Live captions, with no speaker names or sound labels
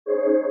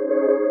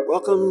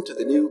Welcome to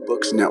the New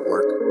Books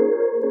Network.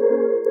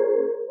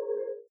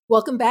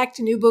 Welcome back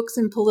to New Books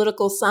in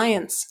Political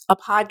Science, a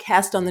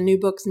podcast on the New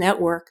Books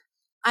Network.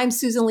 I'm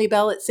Susan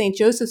Liebell at St.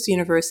 Joseph's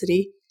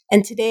University,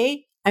 and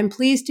today I'm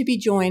pleased to be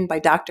joined by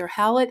Dr.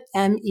 Hallett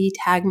M.E.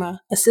 Tagma,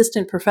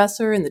 Assistant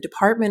Professor in the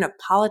Department of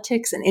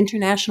Politics and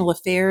International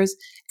Affairs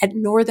at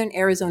Northern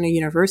Arizona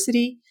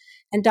University,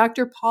 and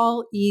Dr.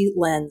 Paul E.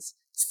 Lenze,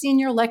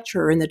 Senior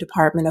Lecturer in the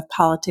Department of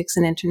Politics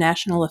and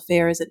International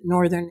Affairs at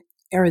Northern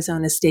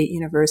Arizona State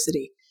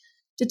University,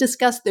 to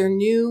discuss their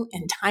new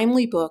and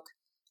timely book,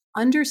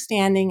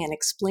 Understanding and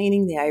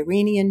Explaining the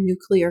Iranian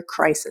Nuclear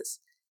Crisis,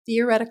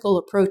 Theoretical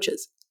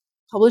Approaches,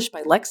 published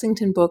by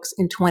Lexington Books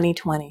in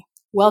 2020.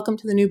 Welcome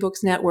to the New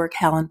Books Network,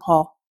 Hal and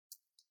Paul.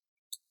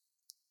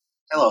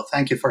 Hello,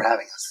 thank you for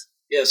having us.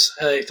 Yes,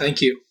 hey,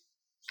 thank you.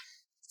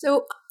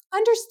 So,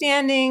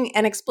 Understanding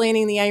and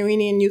Explaining the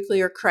Iranian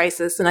Nuclear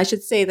Crisis, and I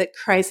should say that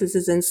crisis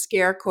is in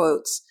scare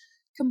quotes,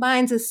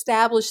 combines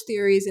established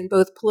theories in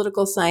both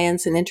political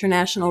science and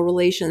international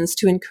relations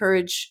to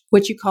encourage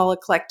what you call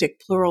eclectic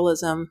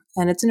pluralism.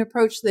 And it's an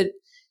approach that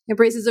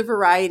embraces a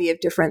variety of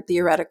different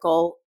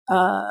theoretical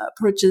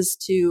approaches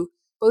to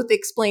both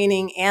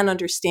explaining and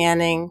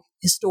understanding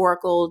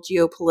historical,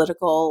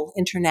 geopolitical,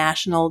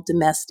 international,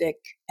 domestic,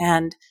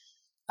 and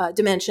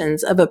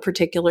dimensions of a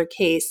particular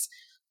case.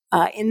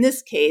 In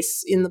this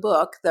case, in the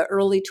book, the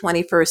early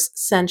 21st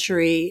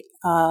century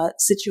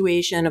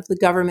situation of the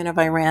government of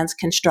Iran's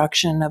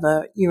construction of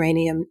a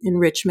uranium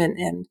enrichment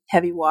and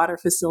heavy water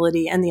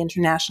facility and the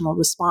international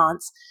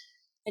response.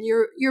 And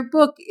your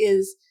book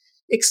is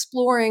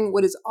exploring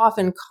what is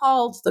often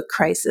called the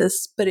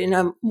crisis, but in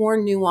a more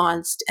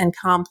nuanced and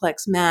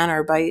complex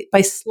manner by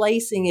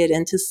slicing it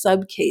into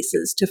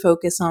subcases to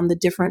focus on the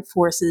different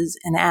forces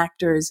and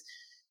actors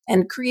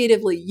and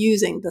creatively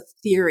using the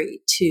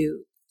theory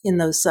in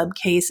those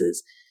subcases.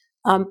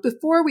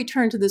 Before we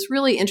turn to this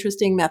really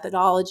interesting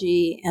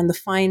methodology and the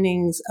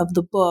findings of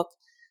the book,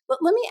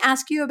 let me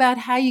ask you about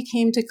how you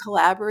came to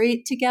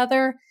collaborate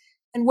together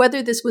and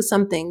whether this was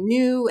something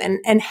new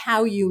and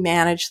how you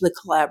managed the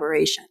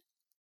collaboration.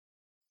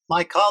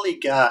 My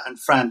colleague and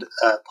friend,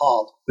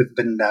 Paul, we've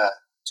been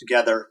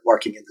together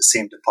working in the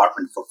same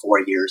department for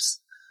 4 years.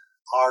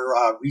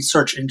 Our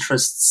research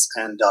interests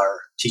and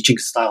our teaching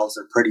styles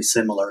are pretty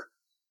similar.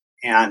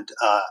 And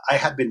I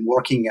had been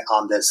working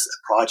on this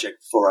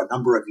project for a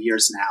number of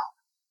years now.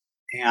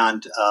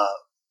 And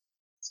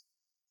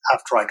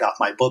after I got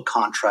my book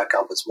contract,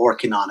 I was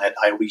working on it.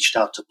 I reached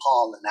out to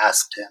Paul and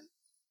asked him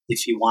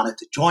if he wanted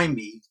to join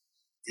me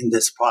in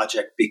this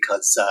project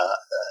because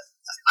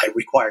I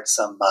required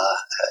some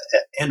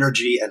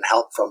energy and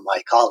help from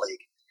my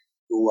colleague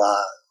who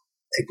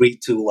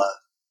agreed to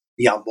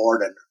be on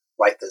board and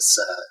write this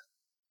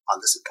on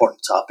this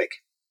important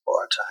topic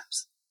for our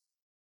times.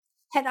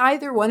 Had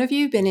either one of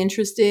you been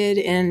interested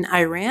in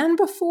Iran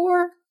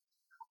before?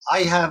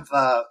 I have.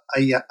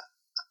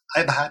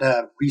 I've had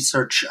a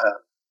research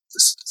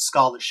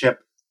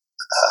scholarship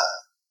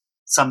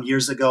some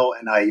years ago,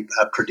 and I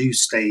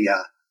produced a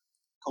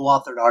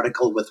co-authored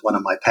article with one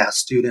of my past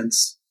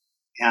students.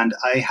 And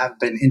I have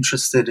been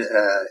interested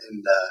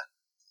in the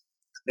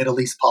Middle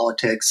East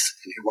politics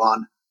in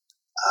Iran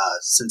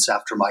since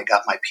after I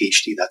got my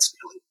PhD. That's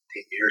nearly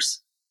 10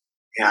 years.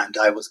 And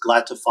I was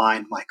glad to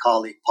find my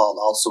colleague Paul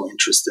also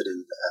interested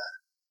in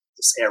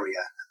this area,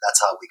 and that's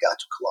how we got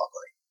to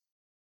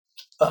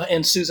collaborate.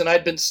 And Susan,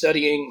 I'd been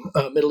studying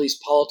Middle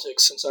East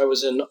politics since I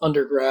was in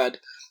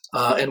undergrad,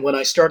 and when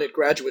I started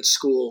graduate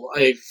school,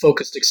 I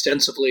focused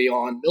extensively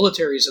on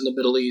militaries in the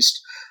Middle East,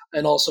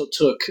 and also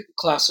took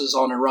classes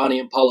on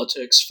Iranian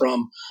politics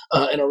from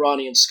an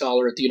Iranian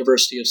scholar at the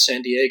University of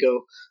San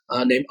Diego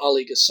named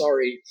Ali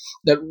Ghasari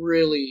that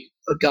really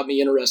got me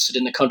interested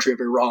in the country of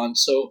Iran.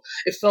 So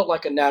it felt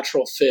like a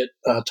natural fit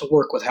to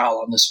work with Hal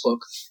on this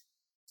book.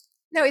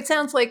 No, it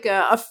sounds like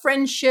a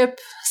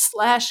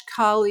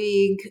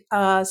friendship/colleague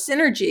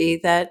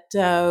synergy that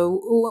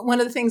one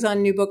of the things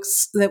on New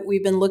Books that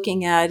we've been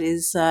looking at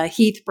is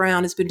Heath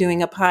Brown has been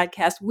doing a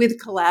podcast with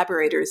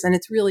collaborators, and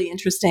it's really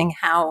interesting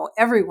how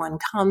everyone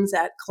comes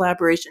at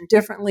collaboration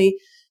differently.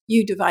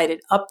 You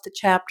divided up the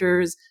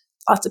chapters.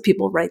 Lots of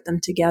people write them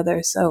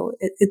together. So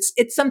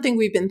it's something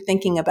we've been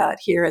thinking about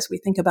here as we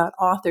think about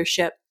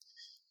authorship.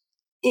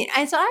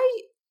 As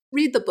I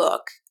read the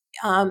book,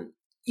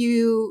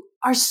 you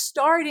are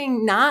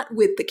starting not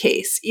with the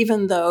case,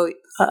 even though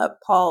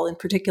Paul in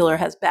particular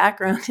has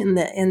background in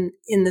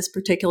this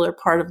particular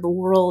part of the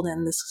world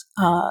and this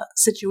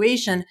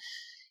situation.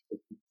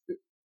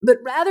 But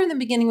rather than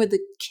beginning with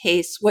the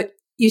case, what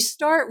you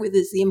start with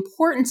is the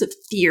importance of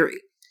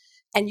theory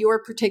and your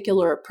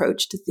particular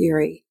approach to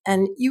theory.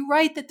 And you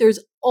write that there's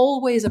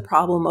always a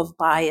problem of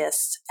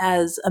bias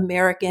as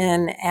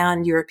American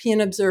and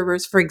European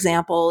observers, for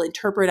example,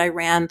 interpret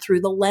Iran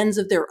through the lens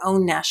of their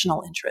own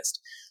national interest.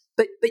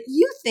 But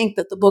you think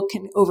that the book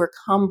can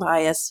overcome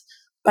bias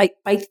by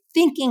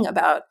thinking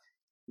about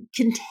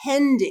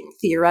contending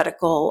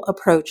theoretical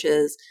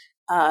approaches,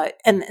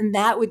 and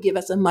that would give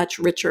us a much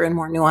richer and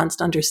more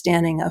nuanced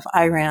understanding of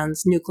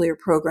Iran's nuclear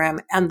program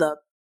and the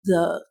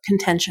the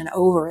contention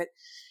over it.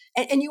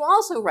 And you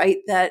also write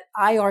that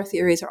IR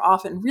theories are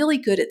often really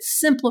good at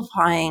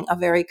simplifying a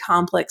very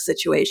complex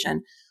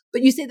situation,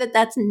 but you say that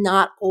that's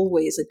not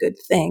always a good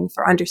thing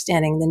for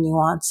understanding the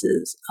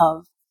nuances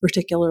of a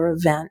particular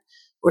event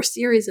or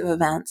series of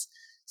events.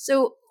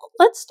 So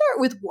let's start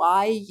with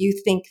why you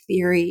think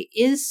theory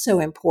is so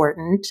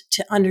important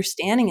to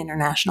understanding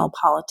international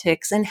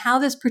politics and how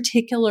this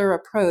particular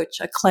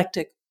approach,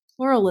 eclectic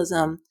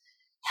pluralism,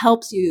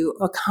 helps you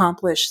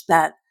accomplish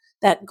that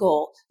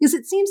goal. Because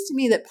it seems to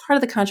me that part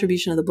of the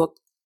contribution of the book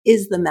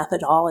is the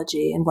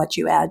methodology and what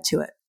you add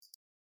to it.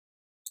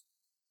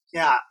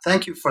 Yeah,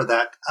 thank you for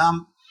that.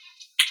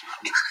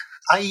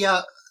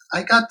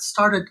 I got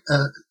started.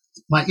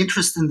 My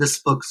interest in this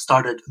book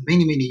started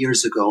many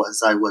years ago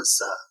as I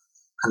was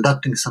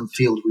conducting some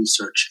field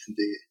research in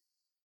the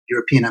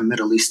European and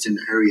Middle Eastern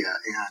area,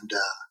 and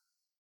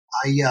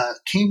I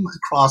came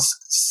across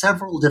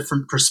several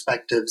different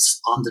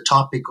perspectives on the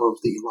topic of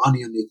the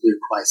Iranian nuclear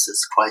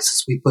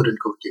crisis we put in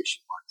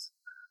quotation marks.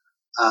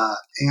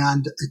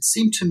 And it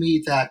seemed to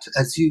me that,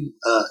 as you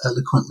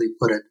eloquently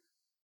put it,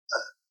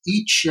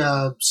 each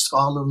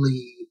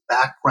scholarly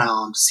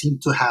background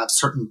seemed to have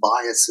certain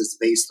biases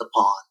based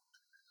upon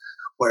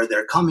where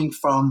they're coming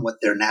from, what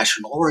their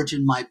national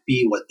origin might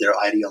be, what their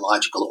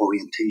ideological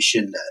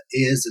orientation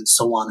is, and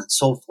so on and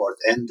so forth.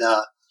 And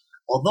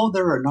although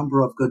there are a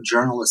number of good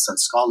journalists and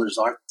scholars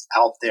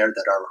out there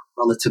that are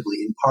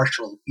relatively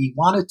impartial, we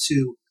wanted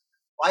to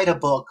write a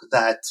book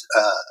that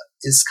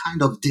is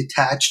kind of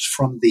detached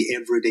from the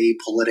everyday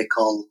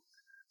political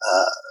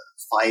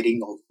fighting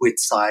of which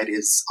side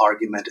his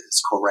argument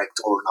is correct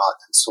or not,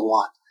 and so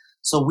on.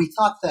 So we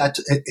thought that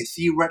a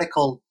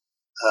theoretical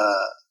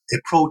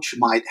approach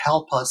might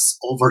help us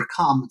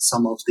overcome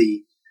some of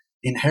the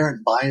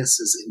inherent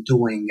biases in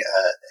doing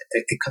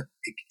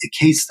a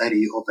case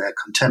study of a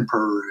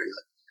contemporary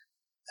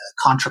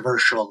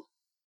controversial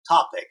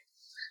topic.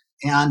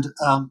 And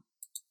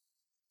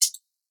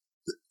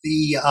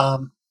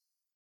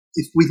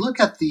if we look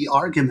at the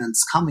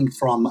arguments coming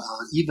from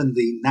even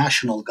the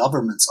national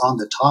governments on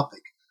the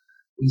topic,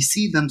 we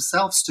see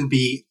themselves to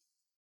be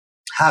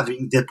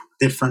having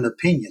different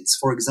opinions.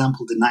 For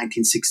example, the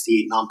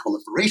 1968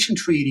 Non-Proliferation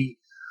Treaty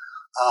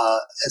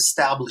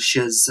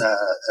establishes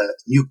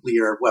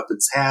nuclear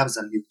weapons haves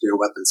and nuclear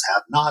weapons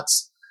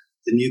have-nots.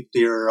 The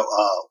nuclear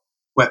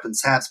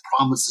weapons haves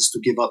promises to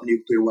give up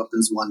nuclear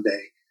weapons one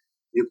day.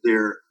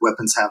 Nuclear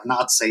weapons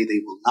have-nots say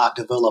they will not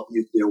develop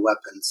nuclear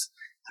weapons.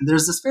 And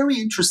there's this very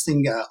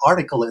interesting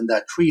article in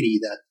that treaty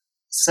that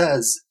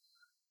says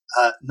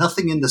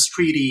nothing in this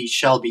treaty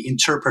shall be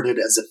interpreted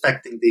as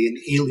affecting the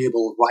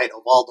inalienable right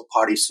of all the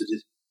parties to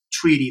the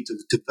treaty to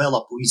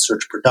develop,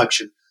 research,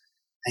 production,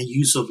 and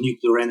use of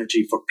nuclear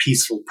energy for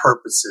peaceful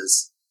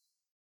purposes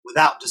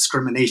without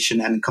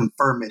discrimination and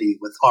conformity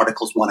with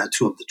Articles 1 and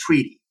 2 of the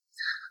treaty.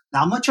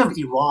 Now, much of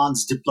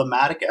Iran's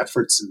diplomatic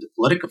efforts in the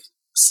political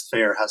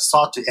sphere has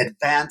sought to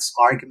advance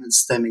arguments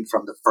stemming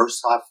from the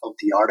first half of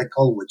the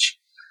article, which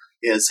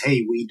is,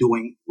 hey, we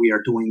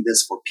are doing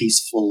this for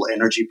peaceful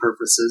energy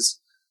purposes.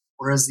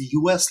 Whereas the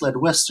US-led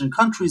Western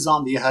countries,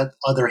 on the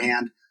other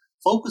hand,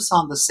 focus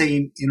on the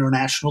same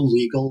international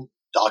legal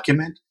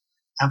document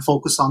and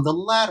focus on the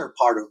latter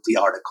part of the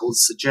article,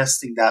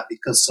 suggesting that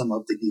because some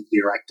of the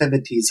nuclear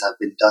activities have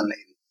been done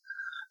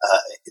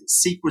in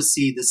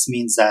secrecy, this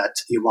means that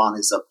Iran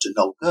is up to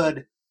no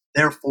good.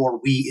 Therefore,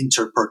 we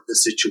interpret the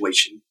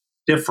situation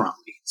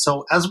differently.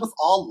 So, as with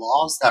all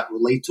laws that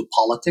relate to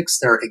politics,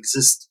 there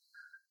exist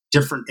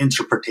different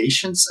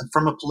interpretations. And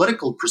from a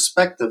political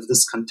perspective,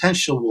 this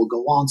contention will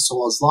go on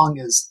so as long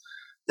as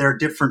there are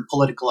different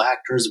political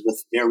actors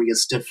with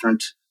various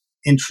different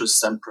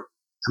interests and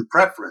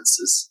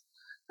preferences.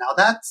 Now,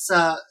 that's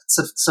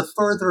it's a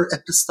further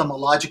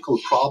epistemological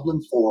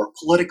problem for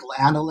political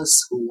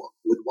analysts who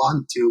would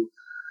want to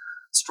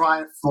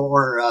strive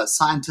for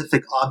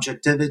scientific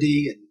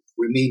objectivity and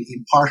remain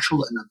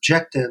impartial and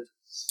objective.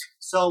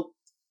 So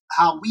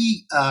how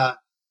we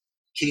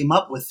came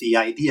up with the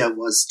idea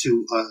was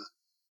to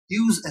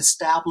use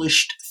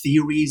established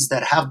theories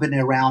that have been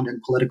around in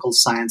political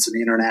science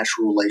and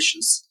international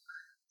relations,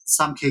 in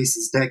some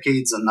cases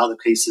decades, in other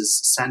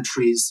cases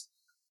centuries,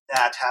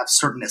 that have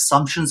certain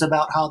assumptions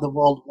about how the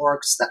world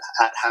works, that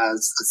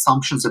has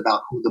assumptions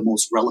about who the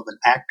most relevant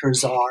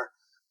actors are,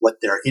 what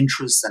their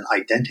interests and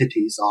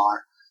identities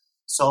are.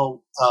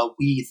 So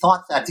we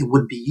thought that it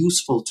would be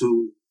useful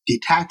to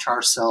detach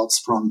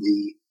ourselves from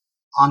the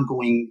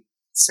ongoing,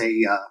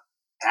 say,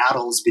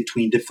 battles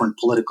between different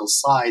political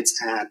sides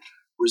and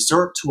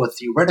resort to a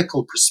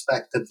theoretical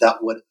perspective that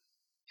would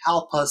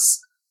help us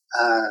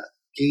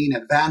gain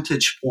a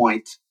vantage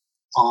point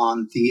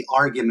on the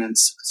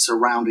arguments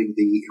surrounding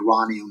the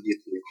Iranian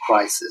nuclear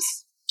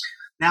crisis.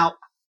 Now,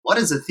 what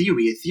is a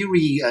theory? A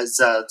theory is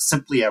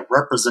simply a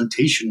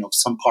representation of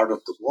some part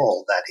of the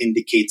world that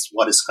indicates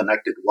what is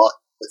connected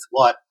with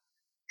what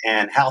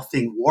and how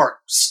thing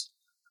works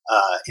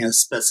in a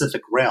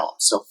specific realm.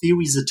 So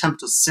theories attempt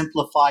to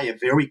simplify a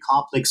very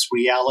complex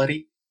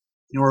reality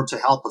in order to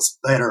help us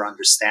better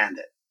understand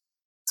it.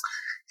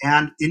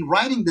 And in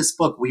writing this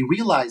book, we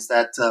realized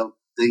that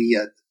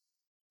the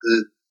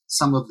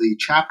some of the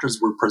chapters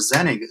we're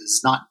presenting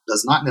does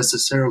not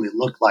necessarily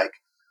look like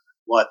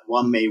what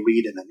one may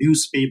read in a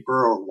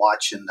newspaper or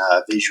watch in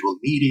visual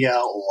media,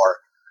 or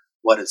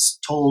what is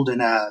told in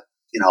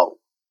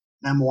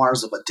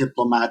memoirs of a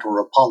diplomat or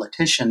a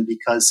politician,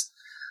 because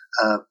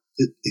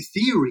the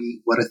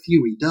theory, what a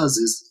theory does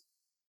is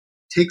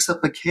takes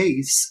up a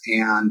case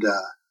and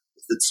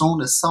with its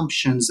own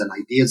assumptions and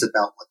ideas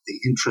about what the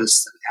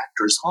interests and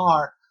actors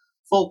are,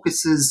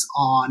 focuses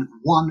on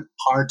one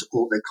part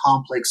of a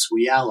complex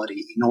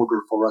reality in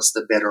order for us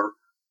to better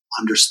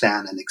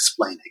understand and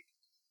explain it.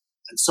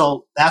 And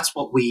so that's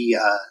what we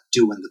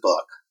do in the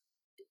book.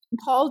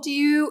 Paul, do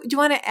you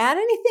want to add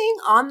anything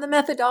on the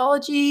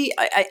methodology?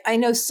 I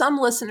know some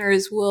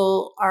listeners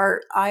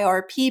are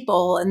IR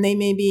people, and they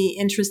may be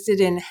interested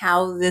in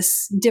how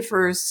this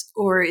differs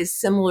or is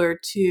similar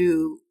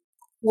to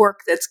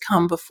work that's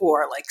come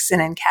before, like Sin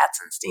and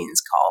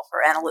Katzenstein's call for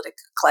analytic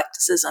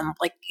eclecticism.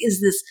 Like, is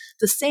this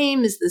the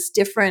same? Is this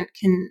different?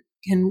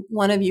 Can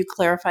one of you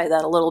clarify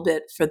that a little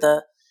bit for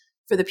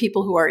the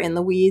people who are in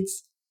the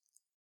weeds?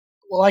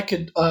 Well, I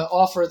could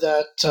offer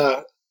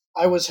that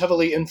I was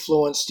heavily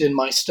influenced in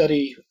my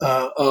study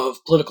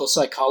of political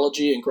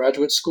psychology in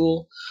graduate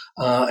school.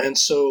 And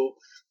so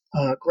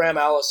Graham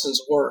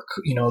Allison's work,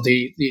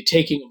 the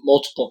taking of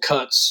multiple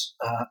cuts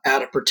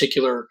at a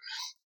particular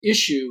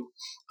issue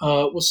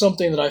was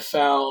something that I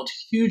found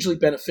hugely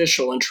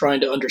beneficial in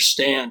trying to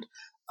understand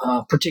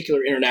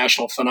particular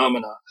international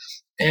phenomena.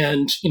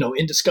 And,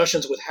 in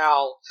discussions with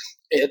Hal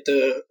at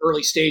the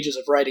early stages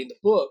of writing the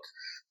book,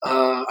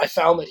 I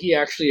found that he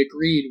actually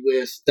agreed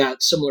with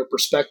that similar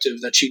perspective,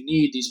 that you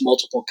need these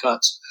multiple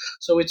cuts.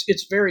 So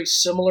it's very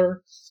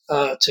similar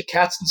to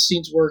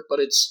Katzenstein's work, but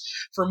it's,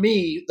 for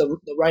me, the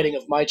writing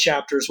of my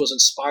chapters was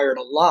inspired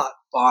a lot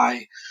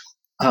by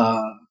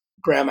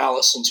Graham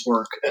Allison's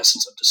work,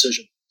 Essence of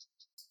Decision.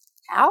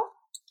 Al?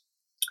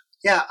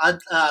 Yeah, I'd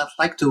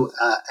like to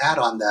add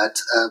on that.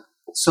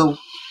 So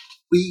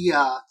we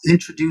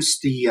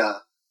introduced the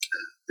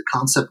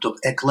concept of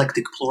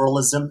eclectic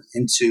pluralism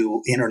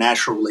into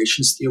international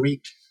relations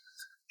theory,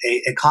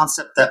 a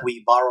concept that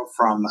we borrow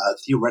from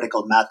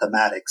theoretical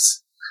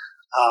mathematics.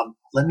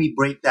 Let me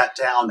break that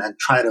down and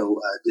try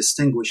to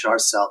distinguish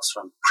ourselves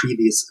from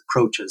previous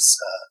approaches,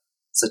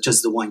 such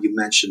as the one you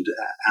mentioned,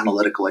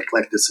 analytical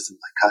eclecticism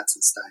by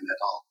Katzenstein et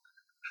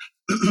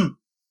al.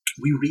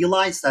 We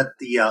realize that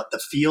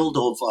the field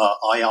of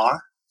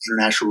IR,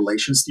 international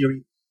relations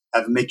theory,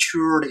 have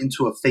matured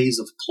into a phase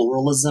of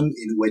pluralism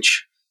in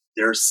which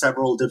there are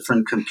several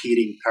different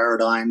competing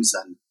paradigms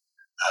and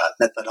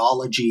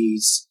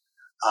methodologies.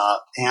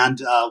 And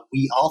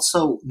we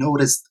also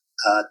noticed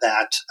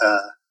that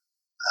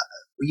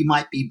we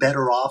might be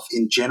better off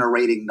in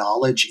generating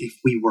knowledge if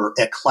we were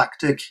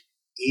eclectic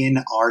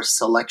in our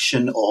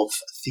selection of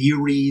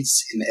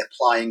theories, in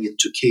applying it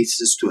to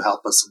cases to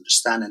help us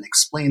understand and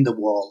explain the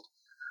world.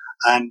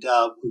 And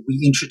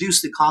we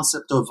introduced the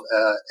concept of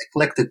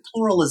eclectic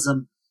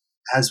pluralism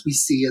as we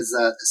see as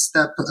a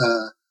step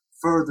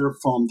further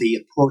from the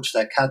approach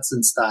that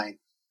Katzenstein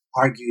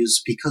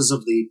argues because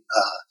of the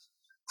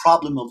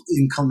problem of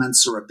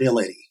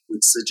incommensurability,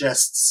 which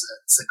suggests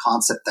it's a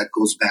concept that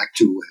goes back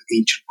to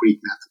ancient Greek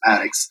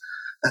mathematics,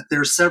 that there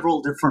are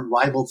several different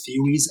rival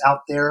theories out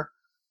there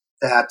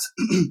that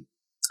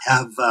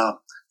have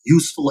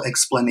useful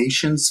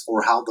explanations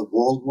for how the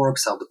world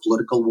works, how the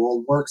political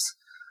world works,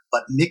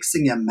 but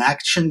mixing and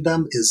matching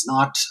them is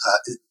not,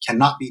 it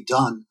cannot be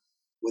done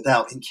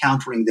without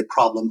encountering the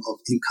problem of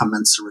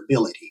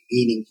incommensurability,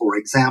 meaning, for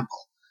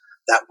example,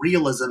 that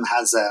realism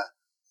has a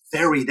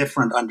very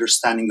different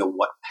understanding of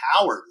what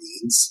power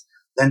means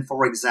than,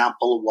 for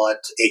example, what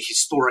a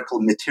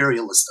historical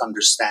materialist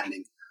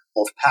understanding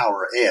of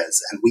power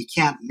is. And we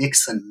can't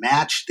mix and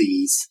match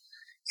these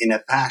in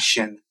a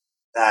fashion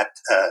that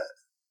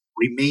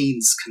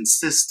remains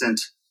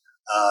consistent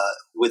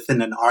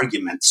within an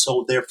argument.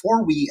 So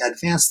therefore, we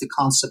advance the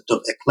concept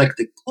of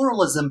eclectic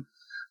pluralism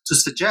to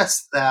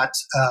suggest that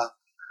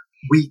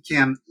we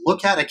can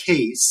look at a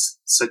case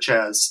such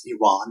as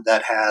Iran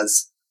that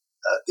has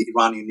the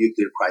Iranian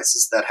nuclear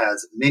crisis that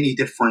has many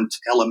different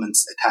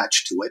elements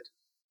attached to it.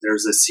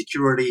 There's a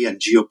security and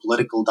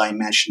geopolitical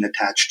dimension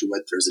attached to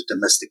it. There's a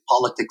domestic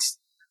politics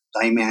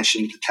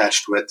dimension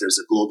attached to it. There's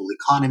a global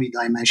economy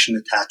dimension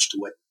attached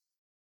to it,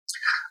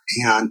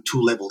 and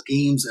two-level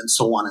games, and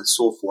so on and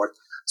so forth.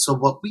 So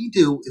what we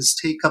do is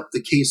take up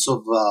the case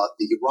of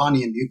the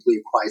Iranian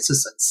nuclear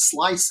crisis and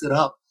slice it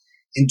up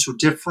into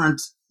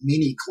different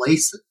mini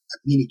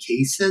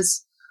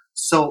cases,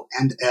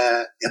 and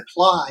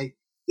apply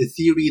the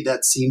theory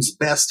that seems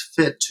best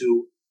fit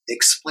to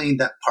explain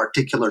that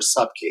particular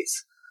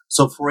subcase.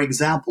 So, for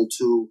example,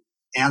 to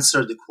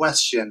answer the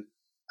question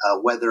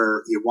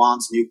whether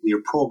Iran's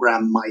nuclear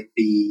program might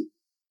be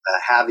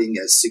having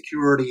a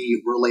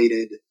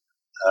security-related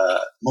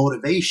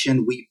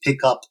motivation, we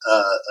pick up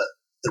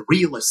the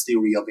realist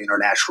theory of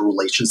international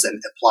relations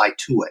and apply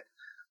to it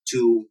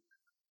to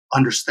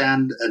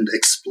understand and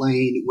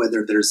explain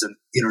whether there's an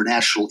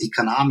international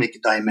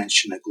economic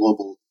dimension, a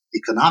global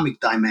economic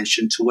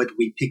dimension to it,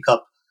 we pick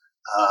up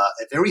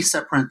a very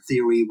separate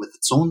theory with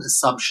its own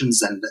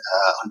assumptions and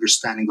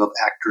understanding of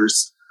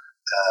actors.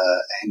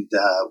 And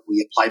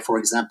we apply, for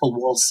example,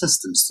 world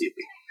systems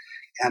theory.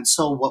 And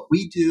so what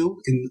we do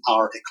in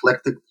our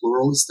eclectic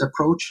pluralist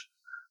approach,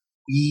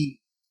 we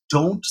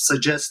don't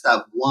suggest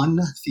that one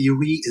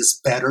theory is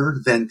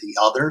better than the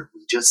other.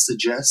 We just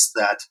suggest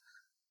that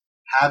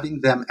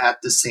having them at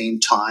the same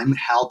time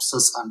helps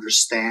us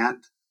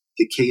understand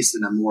the case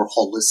in a more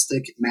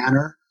holistic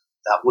manner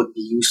that would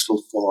be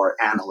useful for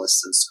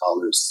analysts and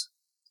scholars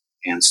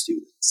and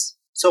students.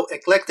 So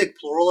eclectic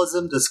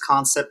pluralism, this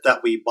concept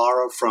that we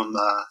borrow from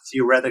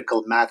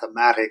theoretical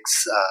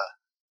mathematics,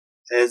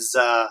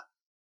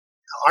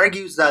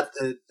 argues that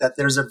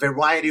there's a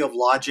variety of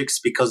logics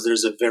because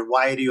there's a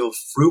variety of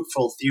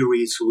fruitful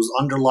theories whose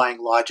underlying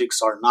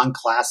logics are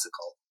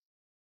non-classical.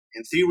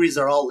 And theories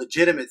are all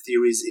legitimate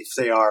theories if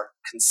they are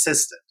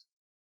consistent.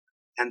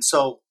 And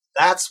so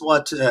that's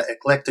what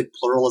eclectic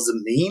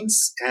pluralism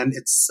means. And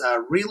it's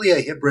really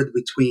a hybrid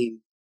between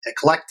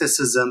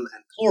eclecticism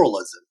and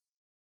pluralism,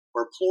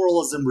 where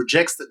pluralism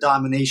rejects the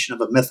domination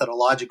of a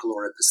methodological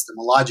or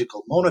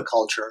epistemological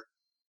monoculture.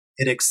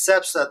 It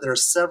accepts that there are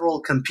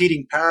several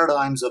competing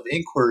paradigms of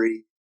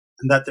inquiry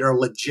and that they're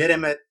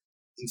legitimate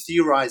in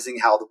theorizing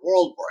how the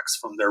world works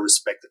from their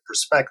respective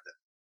perspective.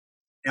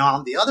 Now,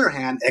 on the other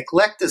hand,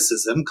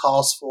 eclecticism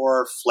calls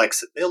for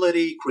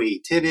flexibility,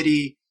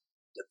 creativity,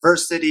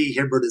 diversity,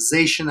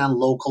 hybridization, and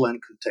local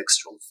and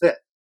contextual fit.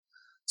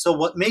 So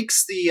what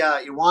makes the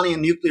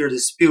Iranian nuclear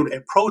dispute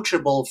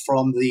approachable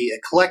from the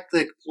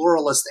eclectic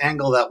pluralist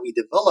angle that we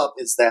develop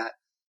is that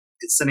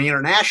it's an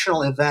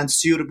international event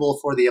suitable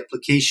for the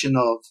application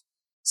of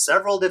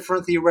several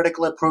different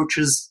theoretical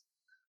approaches.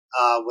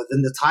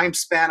 Within the time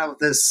span of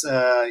this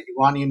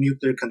Iranian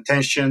nuclear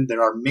contention,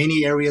 there are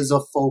many areas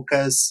of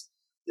focus.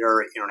 There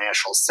are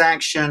international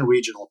sanction,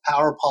 regional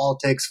power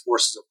politics,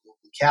 forces of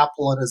global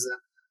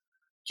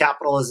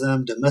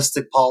capitalism,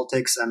 domestic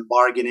politics, and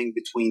bargaining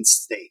between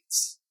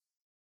states.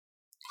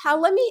 Hal,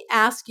 let me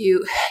ask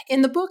you,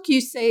 in the book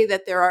you say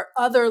that there are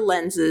other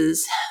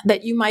lenses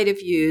that you might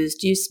have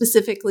used. You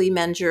specifically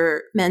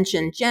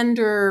mention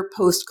gender,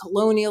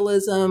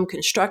 post-colonialism,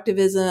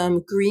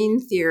 constructivism, green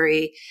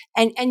theory,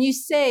 and you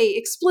say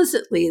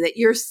explicitly that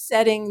you're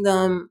setting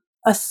them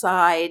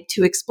aside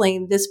to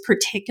explain this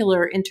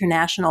particular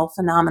international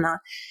phenomena.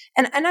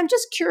 And I'm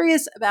just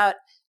curious about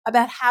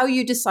how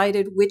you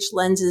decided which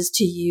lenses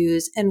to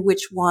use and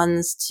which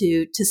ones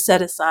to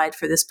set aside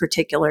for this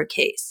particular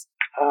case.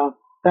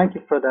 Thank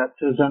you for that,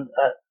 Susan.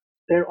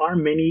 There are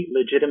many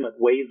legitimate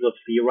ways of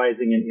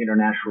theorizing in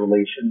international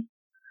relations,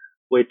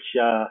 which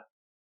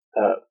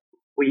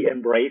we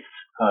embrace.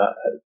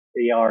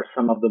 They are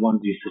some of the ones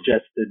you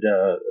suggested,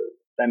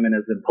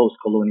 feminism,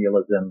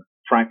 post-colonialism,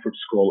 Frankfurt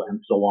School, and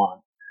so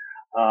on.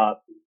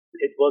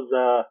 It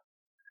was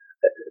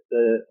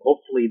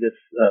hopefully this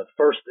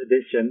first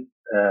edition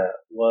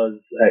was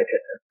a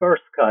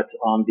first cut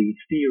on these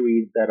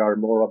theories that are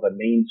more of a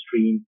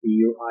mainstream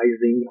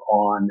theorizing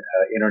on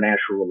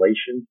international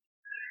relations.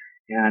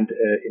 And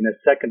in a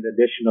second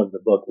edition of the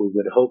book, we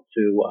would hope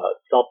to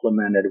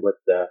supplement it with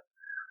a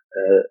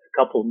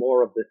couple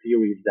more of the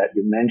theories that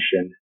you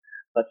mentioned.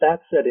 But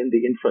that said, in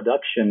the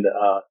introduction,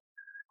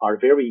 our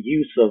very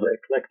use of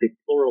eclectic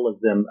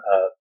pluralism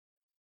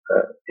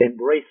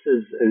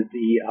embraces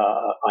the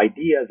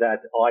idea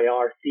that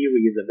IR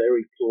theory is a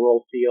very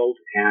plural field,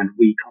 and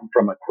we come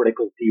from a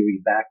critical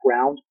theory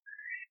background,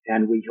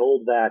 and we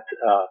hold that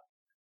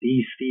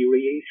these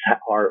theories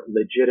are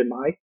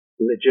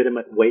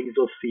legitimate ways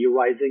of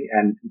theorizing,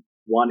 and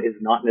one is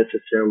not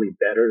necessarily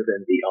better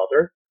than the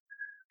other.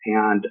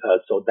 And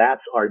so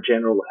that's our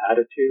general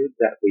attitude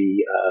that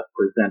we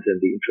present in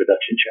the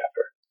introduction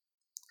chapter.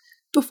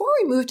 Before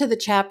we move to the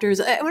chapters,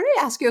 I wanted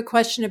to ask you a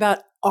question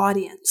about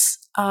audience.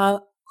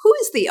 Who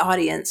is the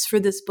audience for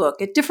this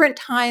book? At different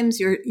times,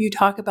 you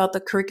talk about the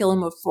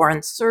curriculum of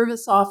foreign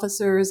service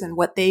officers and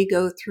what they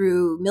go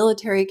through,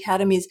 military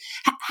academies.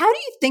 How do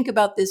you think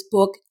about this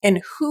book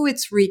and who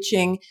it's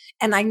reaching?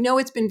 And I know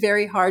it's been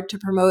very hard to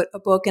promote a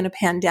book in a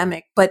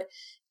pandemic, but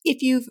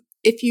if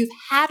you've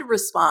had a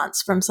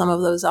response from some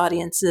of those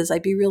audiences,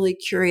 I'd be really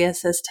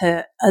curious as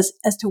to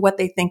what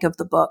they think of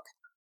the book.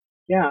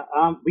 Yeah,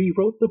 we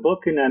wrote the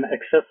book in an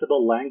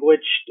accessible language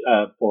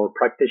for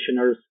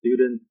practitioners,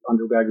 students,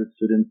 undergraduate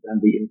students,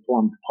 and the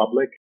informed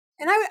public.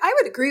 And I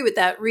would agree with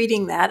that,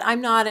 reading that.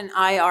 I'm not an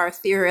IR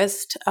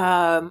theorist.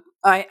 IR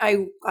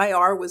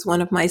was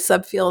one of my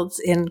subfields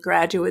in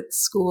graduate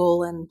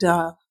school, and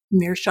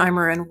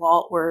Mearsheimer and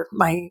Walt were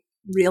my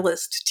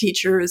realist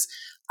teachers.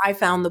 I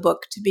found the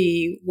book to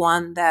be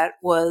one that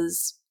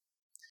was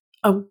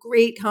a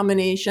great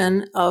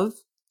combination of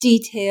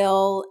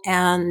detail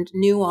and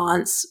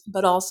nuance,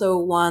 but also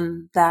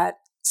one that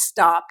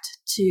stopped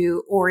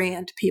to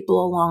orient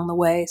people along the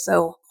way.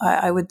 So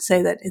I would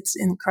say that it's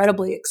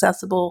incredibly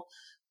accessible,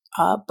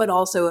 but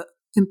also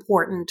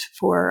important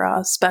for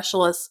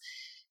specialists.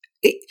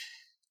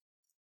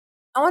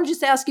 I want to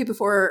just ask you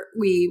before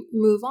we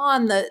move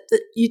on that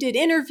you did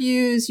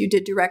interviews, you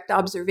did direct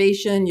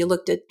observation, you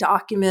looked at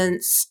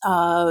documents,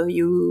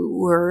 you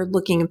were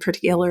looking in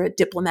particular at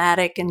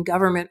diplomatic and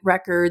government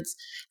records.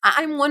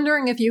 I'm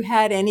wondering if you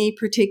had any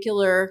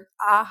particular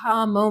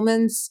aha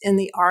moments in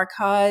the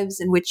archives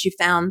in which you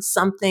found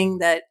something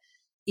that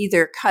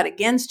either cut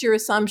against your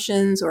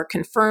assumptions or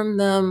confirmed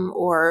them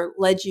or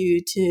led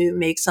you to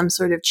make some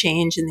sort of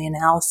change in the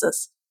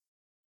analysis.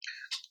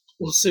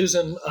 Well,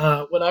 Susan,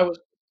 when I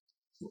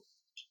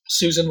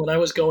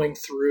was going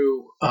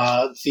through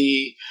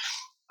the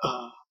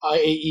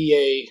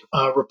IAEA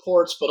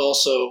reports, but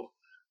also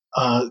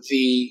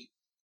the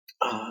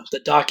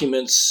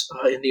documents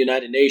in the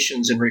United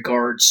Nations in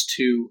regards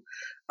to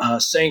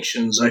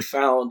sanctions, I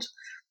found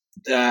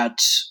that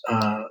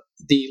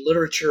the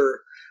literature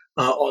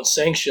on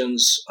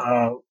sanctions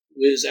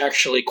was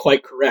actually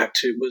quite correct.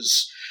 It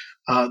was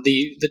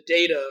the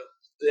data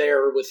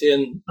there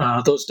within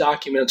those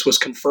documents was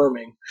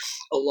confirming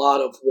a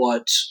lot of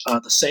what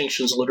the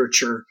sanctions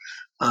literature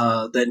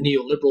that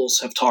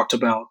neoliberals have talked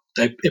about.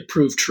 That it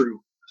proved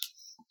true.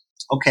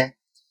 Okay.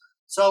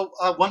 So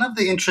one of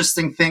the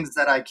interesting things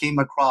that I came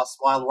across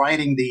while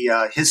writing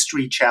the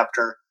history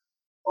chapter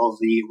of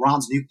the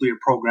Iran's nuclear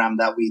program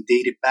that we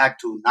dated back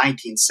to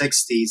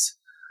 1960s,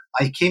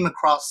 I came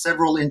across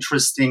several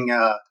interesting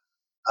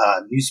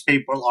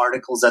newspaper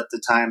articles at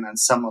the time and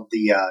some of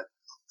the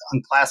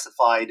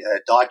unclassified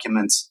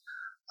documents.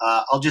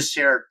 I'll just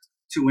share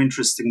two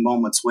interesting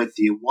moments with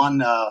you.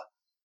 One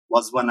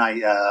was when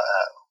I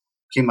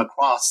came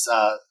across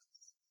a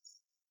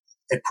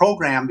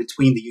program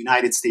between the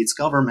United States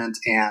government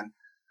and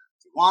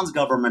Iran's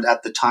government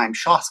at the time,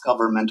 Shah's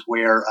government,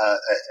 where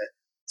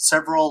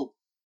several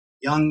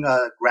young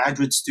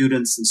graduate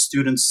students and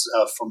students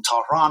from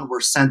Tehran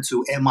were sent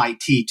to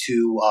MIT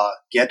to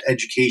get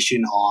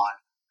education on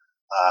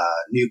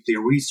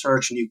nuclear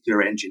research,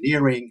 nuclear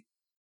engineering,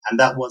 and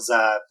that was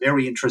a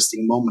very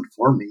interesting moment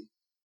for me.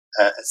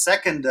 A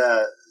second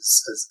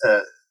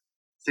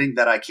thing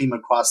that I came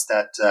across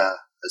that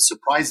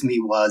surprised me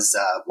was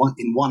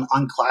in one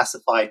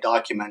unclassified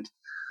document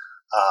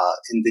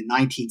in the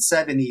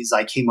 1970s,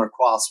 I came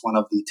across one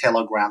of the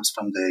telegrams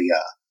from the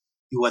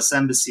U.S.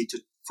 Embassy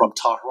from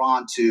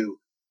Tehran to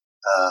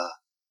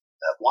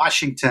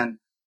Washington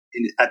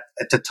at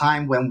the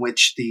time when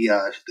which the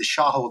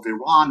Shah of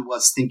Iran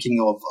was thinking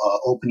of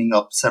opening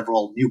up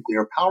several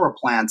nuclear power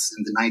plants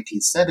in the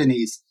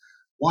 1970s.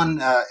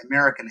 One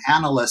American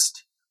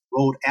analyst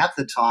wrote at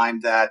the time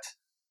that,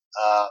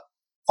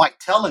 quite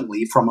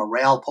tellingly from a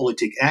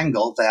realpolitik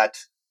angle, that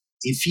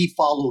if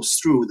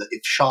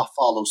Shah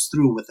follows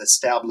through with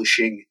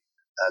establishing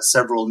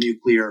several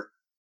nuclear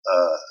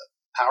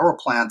power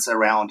plants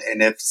around,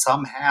 and if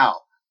somehow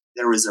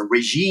there is a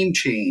regime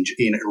change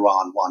in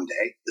Iran one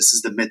day, this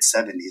is the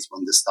mid-70s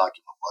when this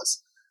document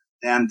was,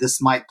 then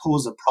this might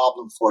pose a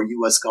problem for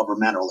U.S.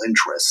 governmental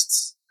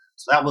interests.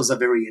 So that was a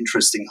very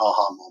interesting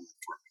aha moment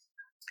for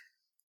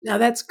me. Now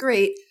that's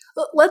great.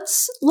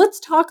 Let's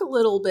talk a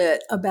little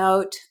bit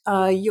about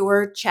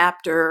your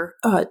chapter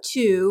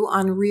 2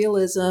 on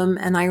realism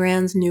and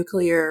Iran's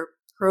nuclear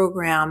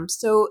program.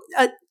 So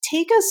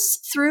take us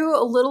through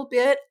a little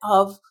bit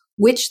of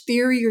which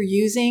theory you're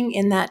using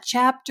in that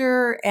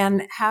chapter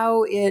and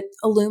how it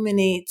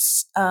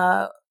illuminates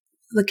the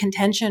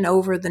contention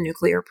over the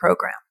nuclear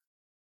program.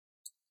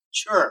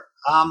 Sure.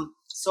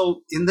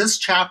 So in this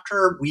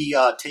chapter, we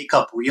take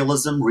up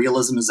realism.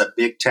 Realism is a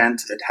big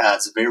tent. It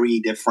has very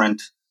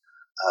different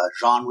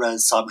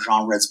genres,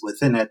 subgenres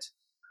within it.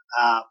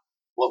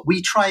 What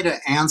we try to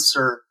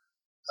answer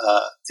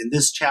in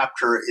this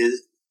chapter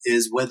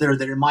is whether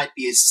there might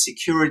be a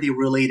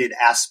security-related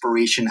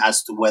aspiration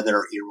as to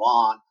whether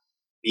Iran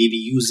may be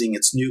using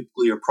its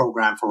nuclear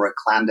program for a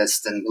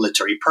clandestine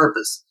military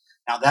purpose.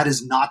 Now, that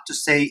is not to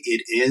say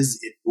it is,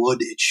 it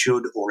would, it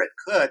should, or it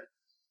could,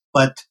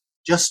 but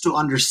just to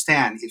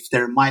understand if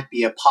there might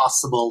be a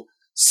possible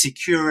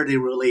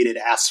security-related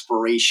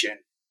aspiration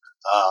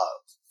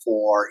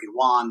for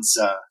Iran's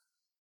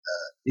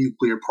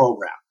nuclear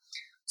program.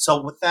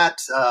 So with that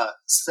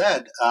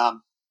said,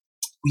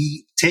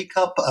 we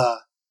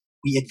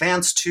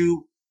advance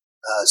two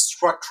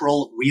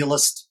structural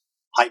realist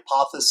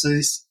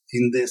hypotheses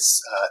in this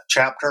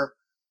chapter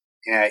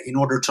in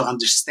order to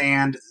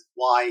understand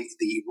why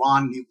the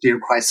Iran nuclear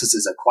crisis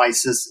is a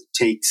crisis. It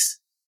takes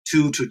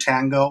two to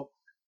tango.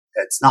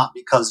 It's not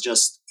because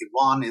just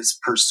Iran is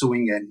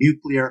pursuing a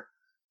nuclear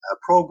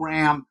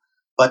program,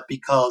 but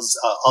because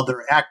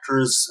other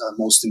actors,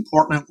 most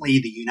importantly,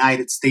 the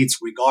United States,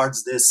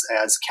 regards this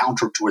as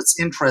counter to its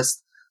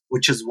interest,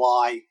 which is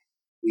why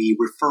we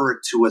refer it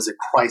to as a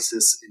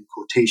crisis in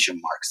quotation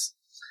marks.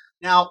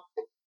 Now,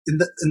 in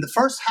the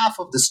first half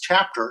of this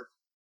chapter,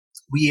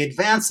 we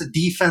advance a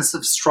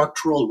defensive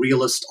structural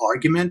realist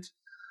argument,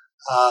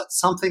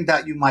 something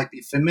that you might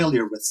be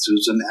familiar with,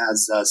 Susan,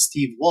 as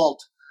Steve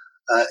Walt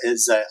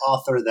is an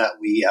author that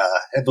we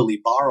heavily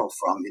borrow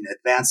from in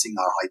advancing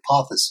our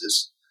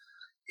hypothesis.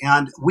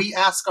 And we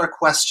ask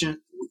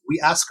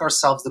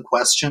ourselves the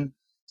question,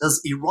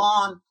 does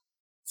Iran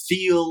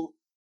feel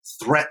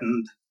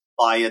threatened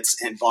by its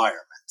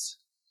environment.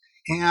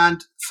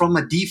 And from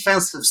a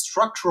defensive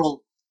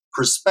structural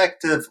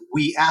perspective,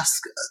 we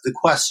ask the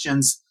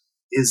questions,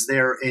 is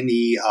there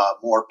any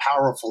more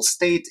powerful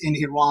state in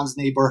Iran's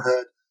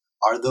neighborhood?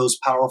 Are those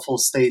powerful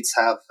states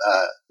have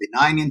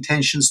benign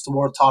intentions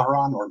toward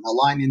Tehran or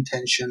malign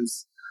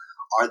intentions?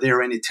 Are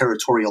there any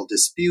territorial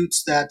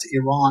disputes that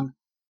Iran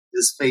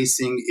is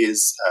facing?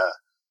 Is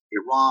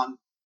Iran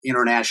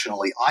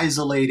internationally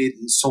isolated,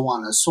 and so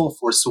on and so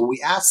forth? So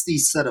we ask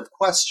these set of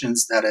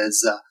questions that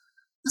is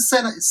the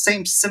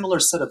same similar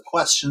set of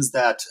questions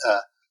that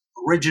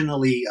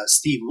originally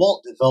Steve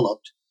Walt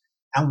developed,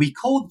 and we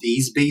code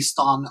these based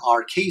on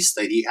our case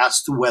study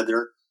as to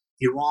whether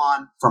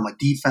Iran, from a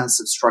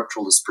defensive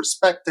structuralist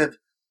perspective,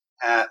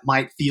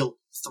 might feel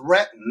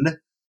threatened,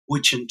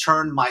 which in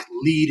turn might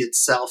lead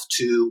itself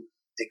to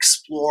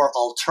explore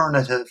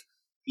alternative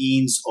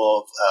means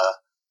of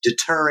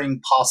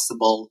deterring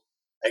possible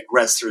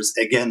aggressors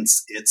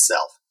against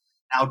itself.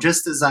 Now,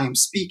 just as I am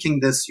speaking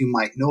this, you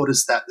might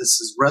notice that this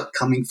is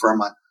coming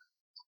from an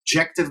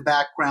objective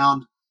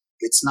background.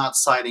 It's not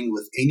siding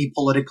with any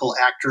political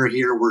actor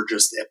here. We're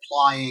just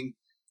applying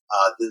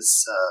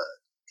this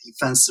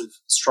defensive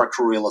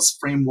structuralist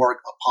framework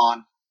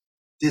upon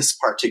this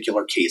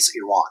particular case,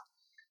 Iran.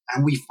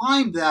 And we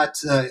find that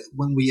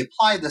when we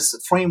apply this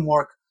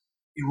framework,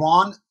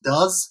 Iran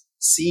does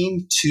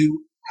seem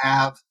to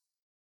have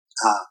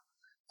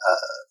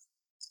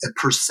a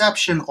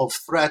perception of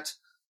threat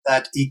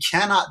that it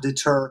cannot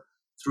deter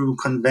through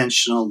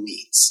conventional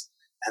means.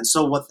 And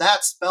so what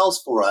that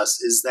spells for us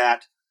is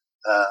that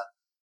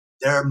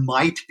there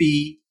might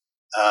be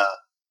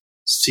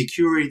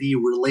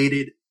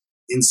security-related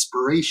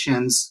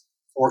inspirations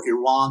for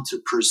Iran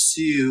to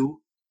pursue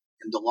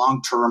in the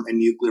long term a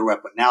nuclear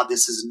weapon. Now,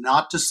 this is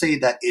not to say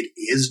that it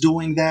is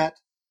doing that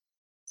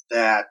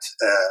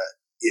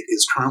it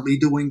is currently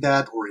doing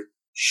that, or it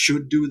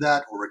should do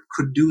that, or it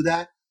could do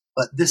that,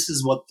 but this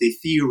is what the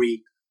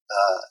theory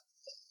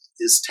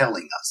is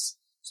telling us.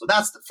 So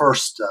that's the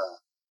first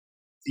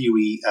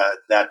theory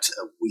that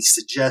we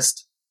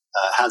suggest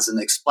has an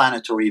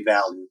explanatory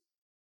value.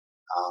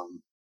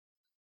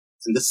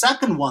 And the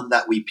second one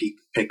that we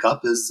pick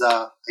up is,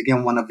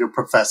 again, one of your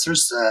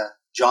professors,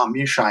 John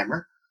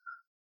Mearsheimer.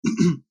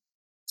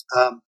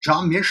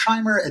 John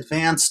Mearsheimer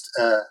advanced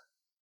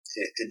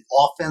an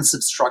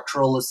offensive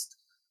structural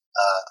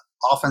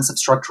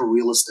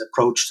realist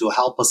approach to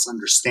help us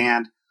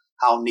understand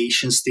how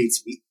nation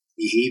states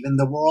behave in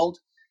the world.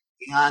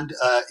 And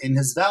in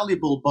his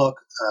valuable book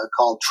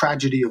called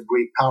Tragedy of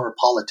Great Power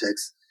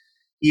Politics,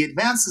 he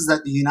advances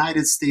that the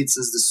United States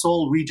is the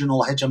sole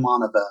regional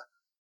hegemon of a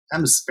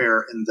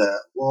hemisphere in the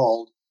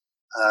world,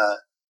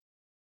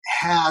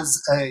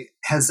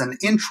 has an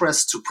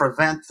interest to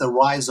prevent the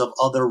rise of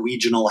other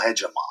regional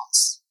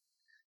hegemons.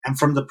 And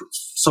from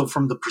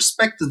the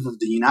perspective of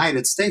the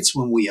United States,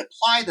 when we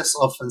apply this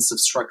offensive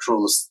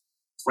structuralist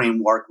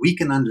framework, we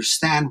can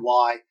understand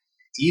why,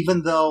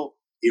 even though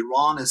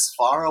Iran is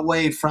far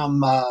away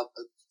from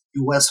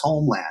U.S.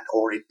 homeland,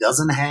 or it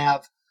doesn't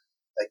have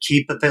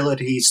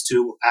capabilities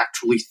to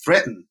actually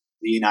threaten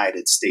the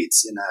United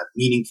States in a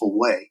meaningful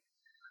way,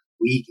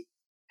 we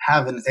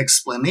have an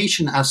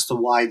explanation as to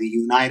why the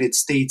United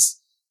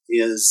States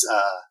is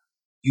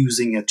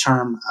using a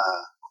term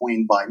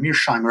coined by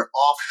Mearsheimer,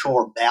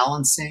 offshore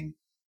balancing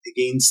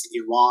against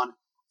Iran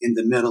in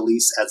the Middle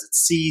East, as it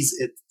sees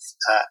it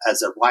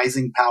as a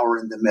rising power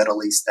in the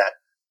Middle East that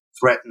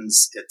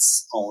threatens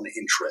its own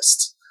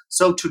interests.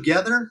 So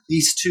together,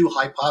 these two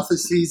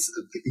hypotheses,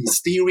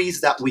 these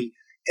theories that we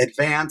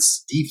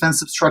advance,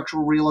 defensive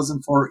structural realism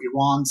for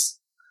Iran's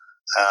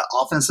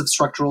offensive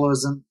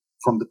structuralism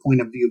from the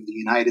point of view of the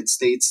United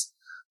States,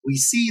 we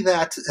see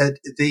that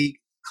they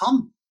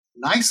come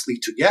nicely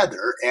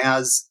together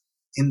as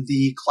in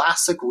the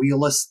classic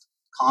realist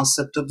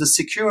concept of the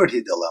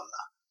security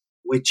dilemma,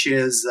 which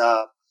is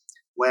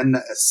when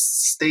a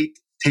state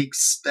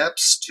takes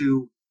steps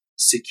to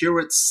secure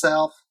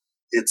itself,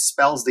 it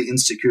spells the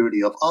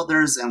insecurity of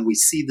others, and we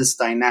see this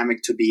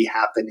dynamic to be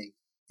happening,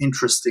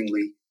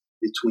 interestingly,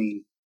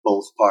 between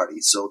both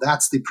parties. So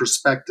that's the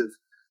perspective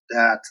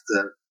that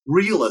the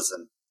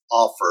realism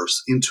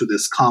offers into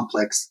this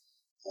complex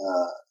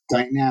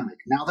dynamic.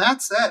 Now,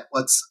 that said,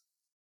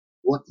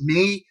 what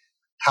may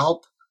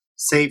help,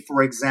 say,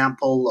 for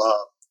example,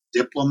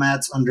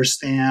 diplomats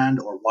understand,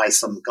 or why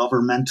some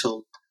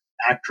governmental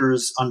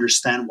actors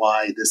understand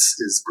why this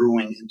is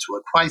brewing into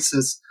a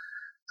crisis,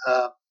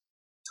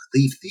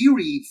 the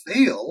theory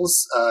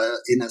fails,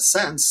 in a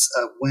sense,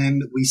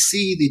 when we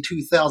see the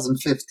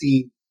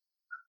 2015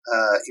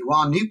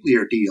 Iran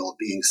nuclear deal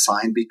being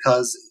signed,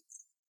 because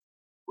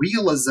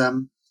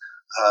realism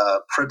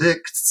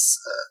predicts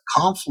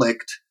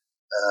conflict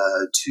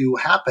to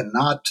happen,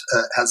 not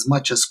as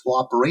much as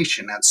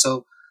cooperation. And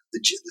so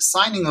the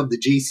signing of the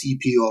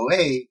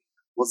JCPOA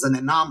was an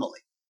anomaly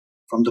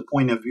from the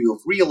point of view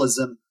of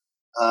realism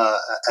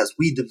as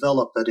we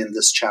develop it in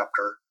this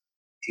chapter.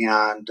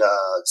 And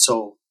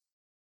so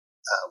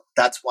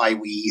that's why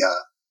we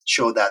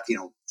show that it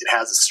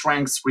has a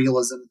strengths,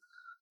 realism,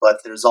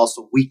 but there's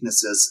also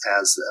weaknesses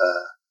as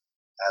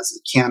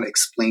it can't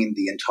explain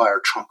the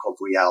entire chunk of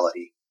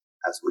reality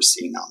as we're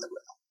seeing on the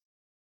ground.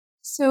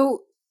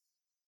 So,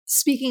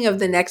 speaking of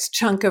the next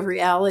chunk of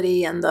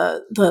reality and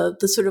the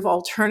sort of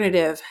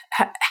alternative,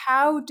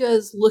 how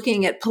does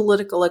looking at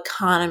political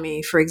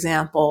economy, for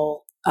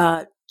example,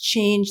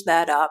 change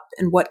that up,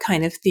 and what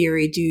kind of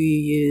theory do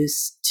you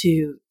use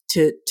to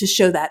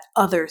show that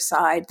other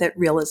side that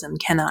realism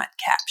cannot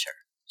capture?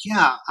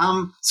 Yeah,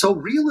 so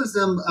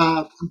realism,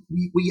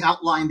 we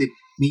outlined the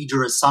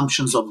major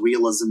assumptions of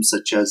realism,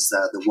 such as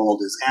the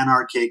world is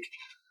anarchic,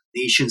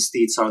 nation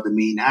states are the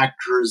main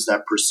actors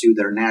that pursue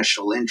their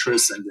national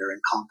interests, and they're in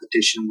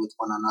competition with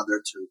one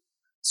another to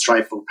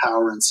strive for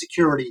power and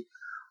security.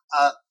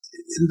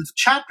 In the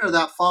chapter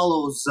that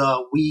follows,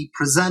 we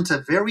present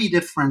a very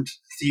different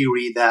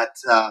theory that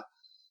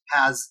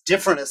has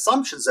different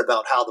assumptions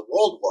about how the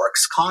world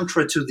works,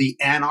 contra to the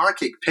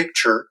anarchic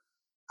picture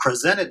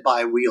presented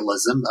by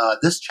realism.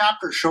 This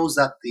chapter shows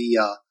that the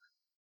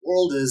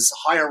world is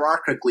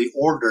hierarchically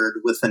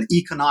ordered with an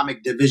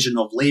economic division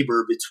of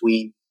labor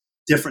between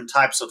different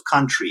types of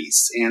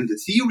countries. And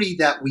the theory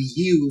that we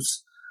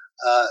use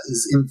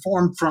is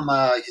informed from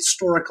a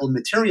historical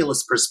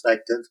materialist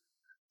perspective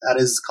that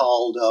is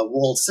called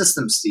world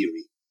systems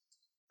theory,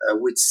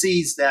 which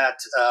sees that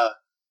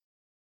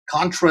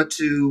contra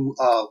to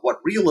what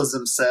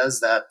realism says,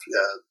 that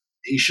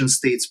nation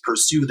states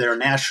pursue their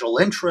national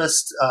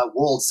interest,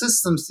 world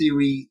systems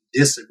theory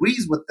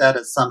disagrees with that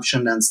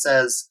assumption and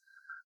says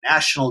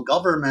national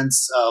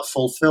governments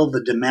fulfill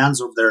the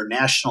demands of their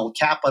national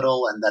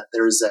capital, and that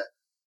there is a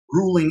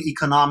ruling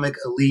economic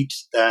elite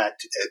that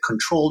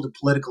control the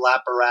political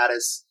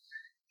apparatus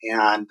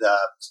and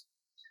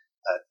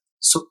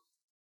so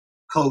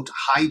quote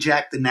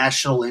hijack the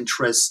national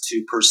interest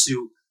to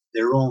pursue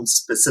their own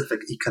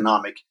specific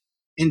economic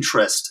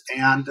interest.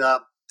 And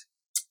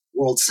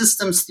world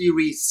systems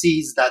theory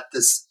sees that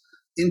this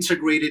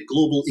integrated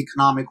global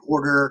economic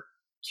order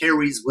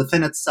carries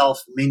within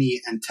itself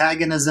many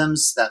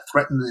antagonisms that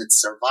threaten its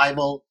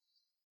survival.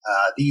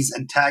 These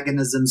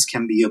antagonisms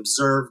can be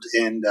observed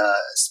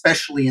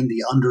especially in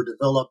the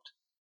underdeveloped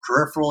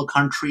peripheral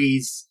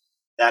countries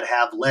that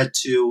have led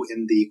to,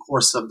 in the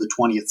course of the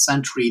 20th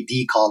century,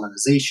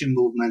 decolonization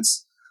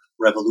movements,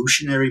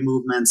 revolutionary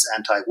movements,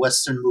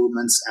 anti-Western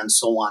movements, and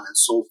so on and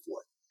so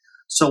forth.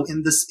 So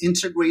in this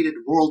integrated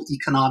world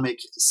economic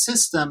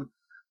system,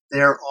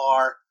 there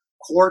are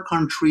core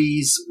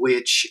countries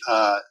which,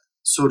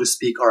 so to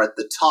speak, are at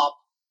the top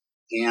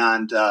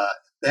and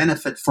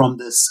benefit from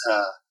this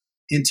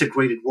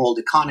integrated world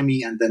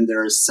economy. And then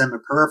there is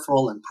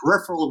semi-peripheral and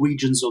peripheral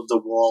regions of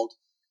the world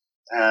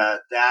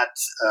that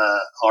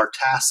are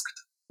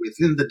tasked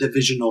within the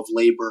division of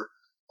labor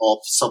of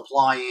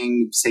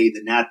supplying, say,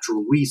 the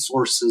natural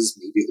resources,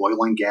 maybe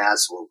oil and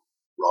gas or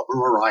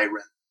rubber or iron,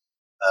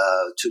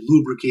 to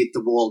lubricate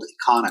the world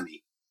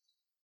economy.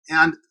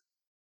 And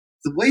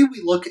the way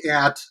we look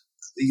at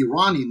the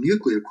Iranian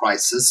nuclear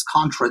crisis,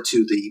 contra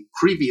to the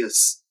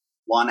previous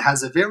one,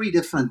 has a very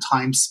different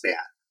time span.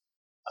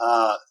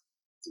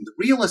 In the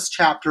realist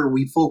chapter,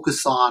 we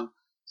focus on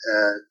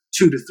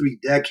 2 to 3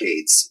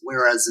 decades,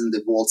 whereas in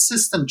the world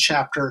system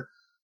chapter,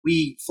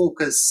 we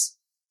focus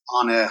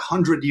on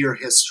 100-year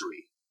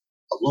history,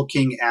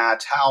 looking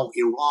at how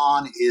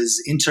Iran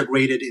is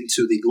integrated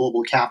into the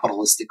global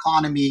capitalist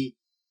economy,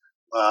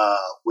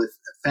 with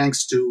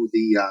thanks to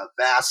the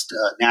vast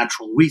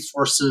natural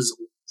resources,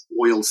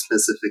 oil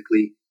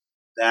specifically,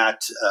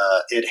 that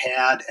it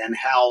had, and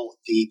how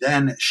the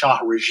then Shah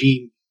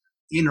regime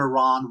in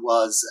Iran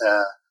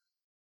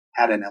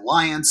had an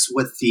alliance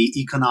with the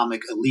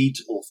economic elite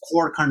of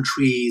core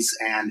countries,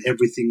 and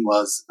everything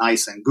was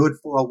nice and good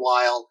for a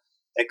while,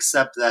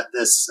 except that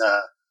this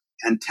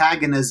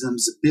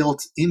antagonisms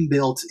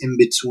inbuilt in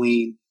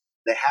between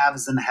the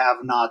haves and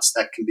have-nots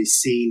that can be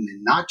seen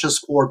in not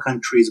just core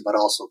countries, but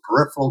also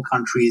peripheral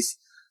countries,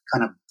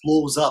 kind of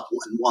blows up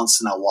once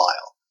in a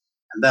while.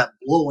 And that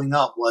blowing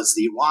up was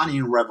the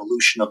Iranian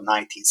Revolution of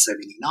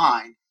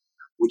 1979,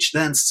 which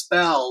then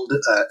spelled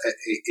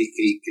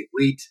a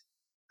great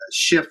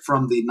shift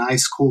from the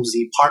nice,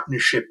 cozy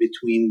partnership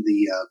between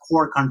the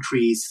core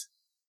countries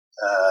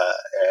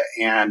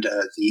and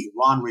the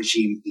Iran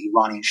regime, the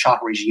Iranian Shah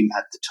regime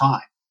at the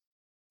time.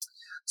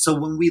 So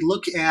when we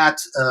look at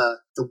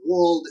the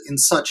world in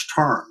such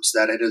terms,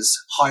 that it is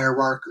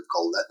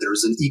hierarchical, that there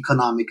is an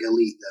economic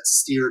elite that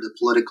steer the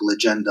political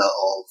agenda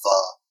of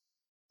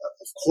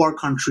core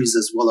countries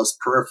as well as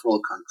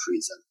peripheral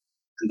countries,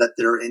 and that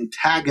there are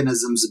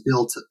antagonisms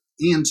built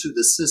into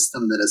the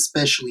system that,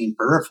 especially in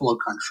peripheral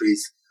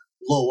countries,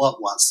 blow up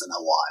once in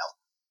a while,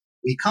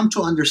 we come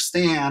to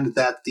understand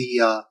that the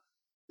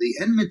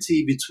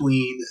enmity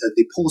between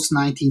the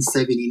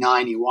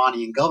post-1979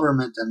 Iranian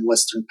government and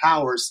Western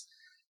powers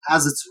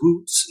has its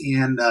roots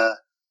in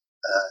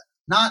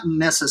not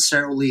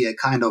necessarily a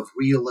kind of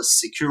realist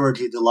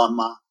security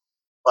dilemma,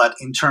 but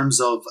in terms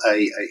of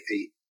a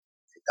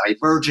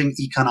diverging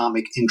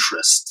economic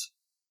interest.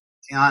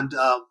 And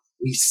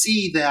we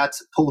see that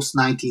post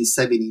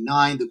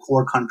 1979, the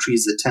core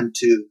countries attempt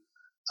to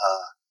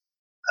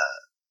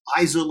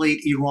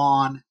isolate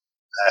Iran.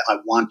 I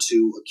want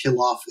to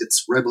kill off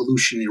its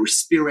revolutionary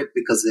spirit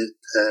because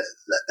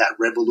that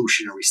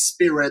revolutionary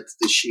spirit,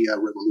 the Shia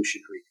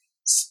revolutionary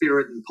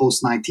spirit in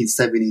post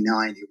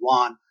 1979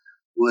 Iran,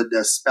 would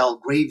spell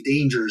grave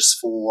dangers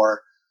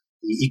for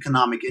the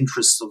economic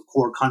interests of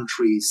core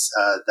countries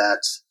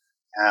that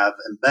have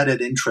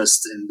embedded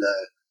interest in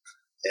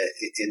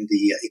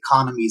the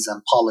economies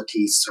and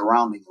polities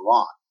surrounding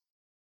Iran.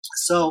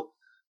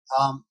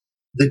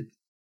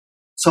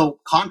 So,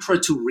 contra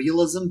to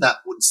realism, that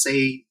would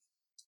say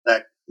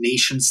that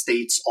nation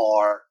states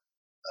are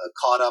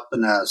caught up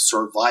in a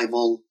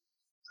survival,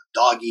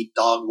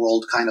 dog-eat-dog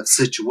world kind of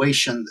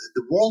situation.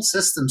 The world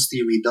systems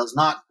theory does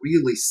not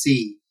really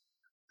see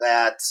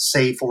that,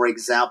 say, for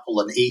example,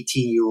 an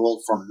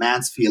 18-year-old from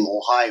Mansfield,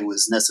 Ohio,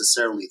 is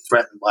necessarily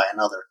threatened by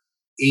another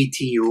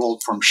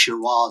 18-year-old from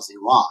Shiraz,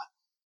 Iran,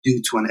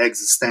 due to an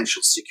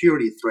existential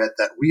security threat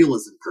that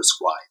realism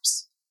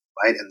prescribes,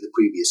 right, in the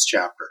previous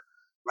chapter.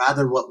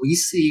 Rather, what we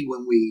see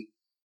when we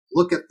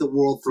look at the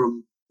world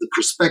from the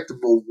perspective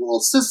of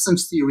world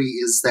systems theory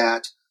is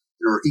that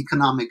there are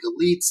economic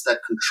elites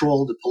that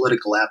control the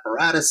political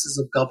apparatuses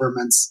of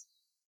governments.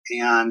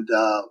 And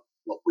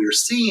what we're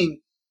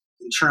seeing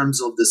in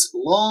terms of this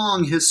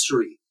long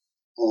history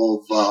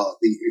of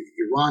the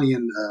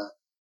Iranian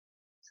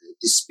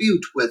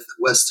dispute with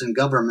Western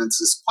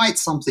governments is quite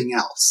something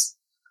else.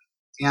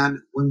 And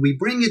when we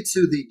bring it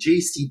to the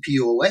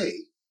JCPOA,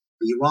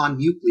 the Iran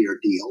nuclear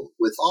deal,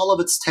 with all of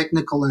its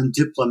technical and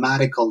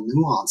diplomatical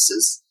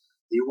nuances,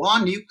 the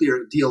Iran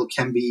nuclear deal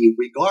can be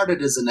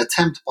regarded as an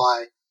attempt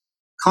by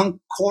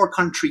core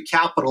country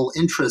capital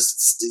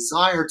interests'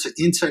 desire to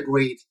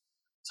integrate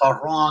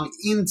Tehran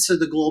into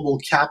the global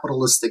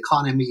capitalist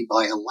economy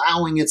by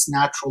allowing its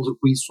natural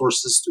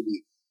resources to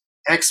be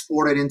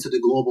exported into the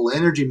global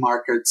energy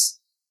markets,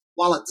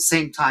 while at the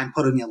same time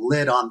putting a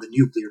lid on the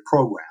nuclear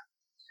program.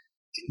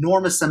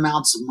 Enormous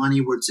amounts of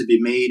money were to be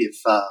made if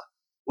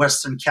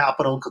Western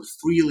capital could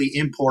freely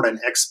import and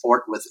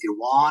export with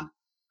Iran.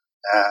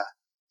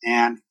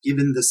 And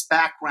given this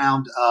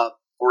background,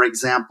 for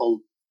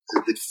example,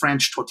 the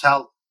French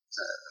Total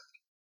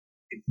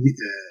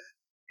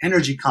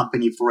energy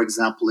company, for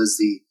example, is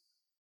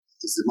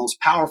the most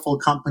powerful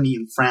company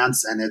in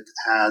France, and it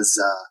has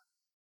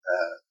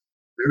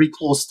very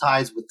close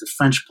ties with the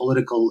French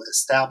political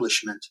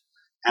establishment.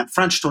 And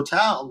French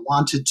Total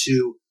wanted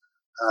to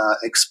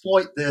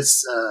exploit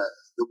this,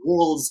 the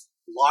world's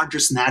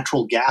largest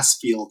natural gas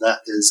field that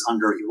is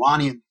under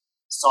Iranian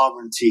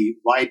sovereignty,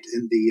 right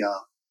in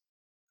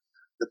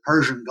the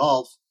Persian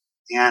Gulf.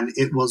 And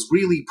it was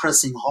really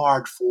pressing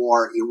hard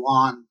for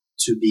Iran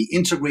to be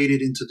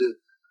integrated into the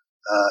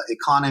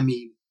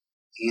economy.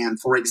 And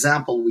for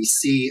example, we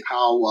see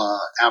how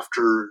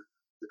after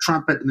the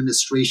Trump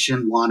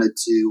administration wanted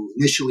to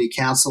initially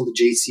cancel the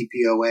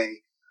JCPOA,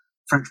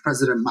 French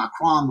President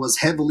Macron was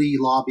heavily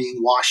lobbying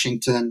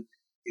Washington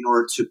in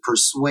order to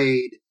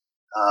persuade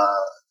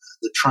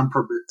the Trump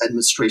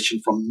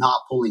administration from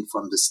not pulling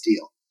from this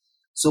deal.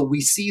 So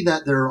we see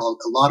that there are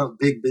a lot of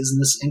big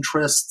business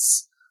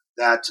interests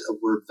that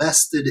were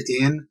vested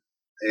in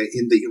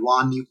the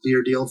Iran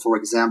nuclear deal. For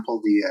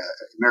example, the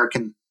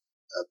American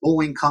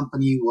Boeing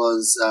company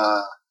was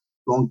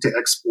going to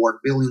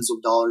export billions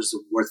of dollars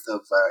worth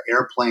of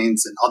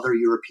airplanes, and other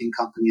European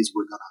companies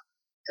were going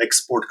to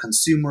export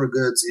consumer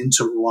goods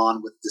into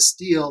Iran with this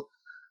deal.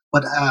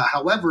 But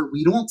however,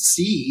 we don't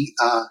see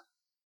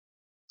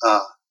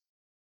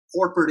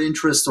corporate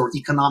interests or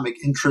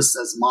economic interests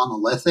as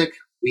monolithic.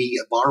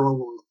 We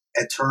borrow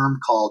a term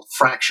called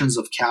fractions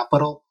of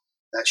capital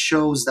that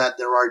shows that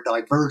there are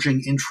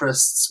diverging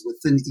interests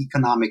within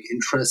economic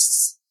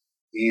interests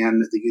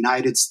in the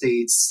United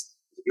States,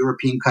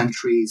 European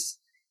countries.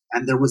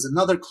 And there was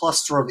another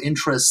cluster of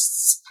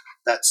interests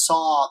that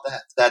saw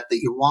that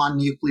the Iran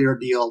nuclear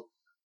deal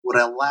would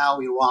allow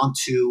Iran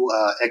to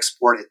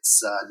export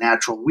its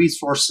natural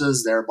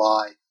resources,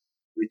 thereby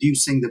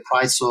reducing the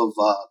price of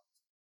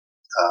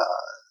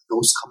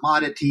those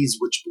commodities,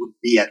 which would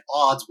be at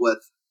odds with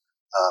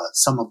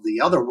some of the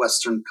other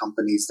Western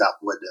companies that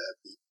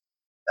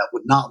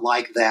would not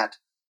like that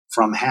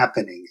from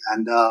happening.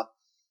 And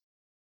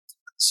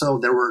so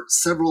there were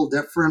several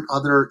different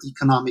other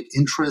economic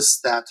interests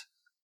that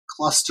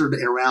clustered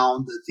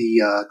around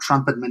the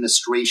Trump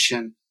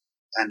administration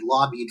and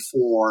lobbied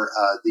for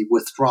the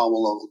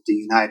withdrawal of the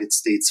United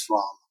States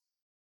from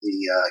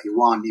the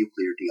Iran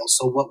nuclear deal.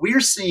 So what we're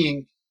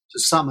seeing, to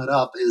sum it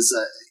up, is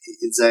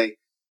a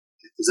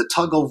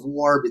tug of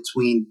war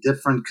between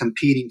different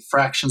competing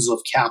fractions of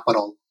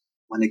capital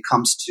when it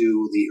comes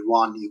to the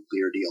Iran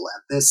nuclear deal.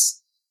 And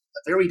this,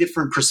 a very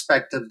different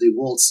perspective, the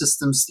world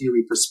systems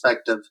theory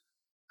perspective,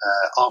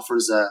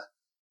 offers a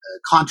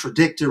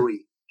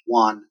contradictory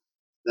one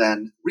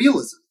than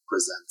realism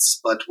presents.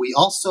 But we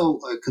also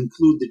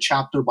conclude the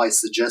chapter by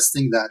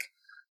suggesting that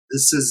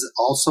this is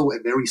also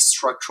a very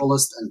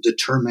structuralist and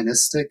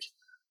deterministic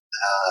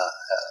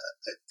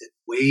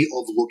way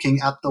of looking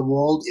at the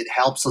world. It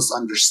helps us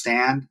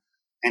understand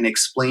and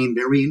explain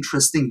very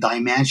interesting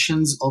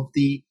dimensions of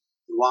the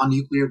Iran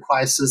nuclear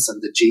crisis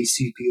and the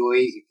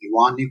JCPOA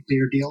Iran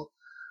nuclear deal.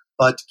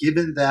 But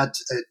given that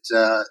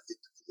it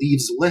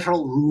leaves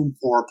little room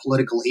for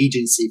political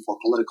agency for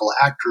political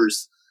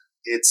actors,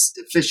 its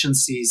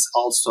deficiencies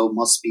also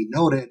must be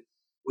noted,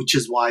 which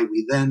is why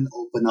we then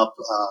open up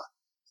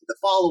the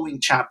following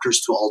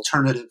chapters to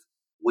alternative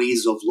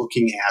ways of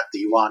looking at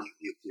the Iranian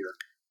nuclear.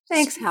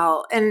 Thanks,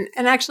 Hal. And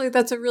actually,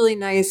 that's a really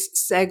nice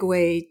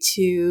segue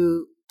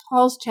to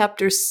Paul's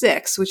chapter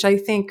 6, which I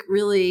think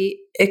really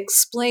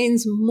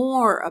explains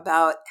more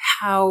about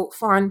how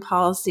foreign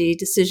policy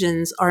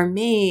decisions are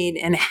made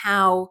and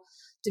how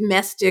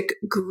domestic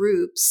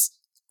groups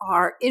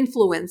are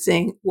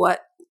influencing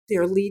what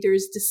their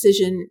leaders'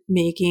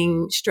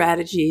 decision-making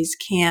strategies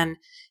can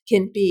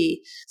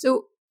be.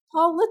 So,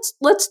 Paul,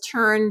 let's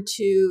turn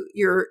to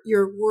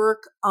your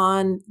work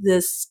on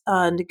this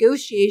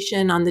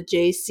negotiation on the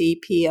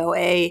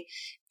JCPOA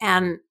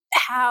and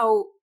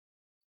how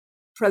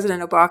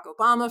President Barack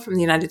Obama from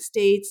the United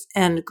States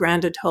and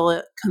Grand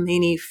Ayatollah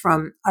Khomeini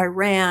from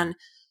Iran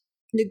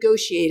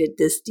negotiated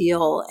this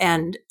deal.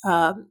 And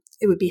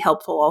it would be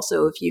helpful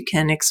also if you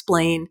can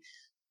explain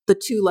the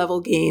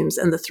 2-level games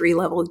and the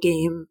 3-level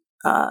game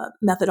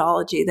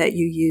methodology that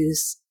you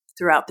use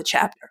throughout the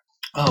chapter.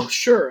 Oh,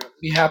 sure. I'd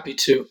be happy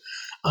to.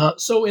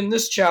 So in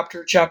this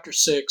chapter, chapter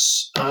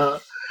 6,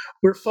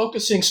 we're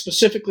focusing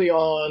specifically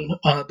on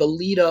the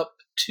lead up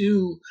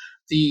to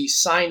the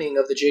signing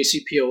of the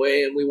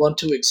JCPOA, and we want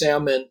to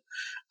examine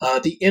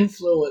the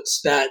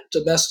influence that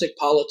domestic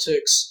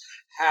politics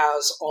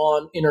has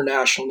on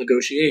international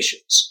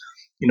negotiations.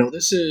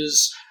 This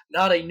is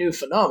not a new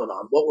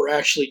phenomenon. What we're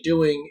actually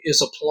doing is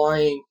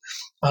applying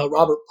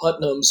Robert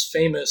Putnam's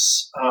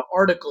famous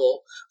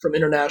article from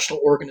International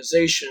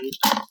Organization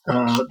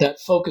that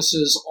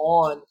focuses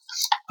on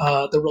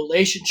the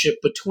relationship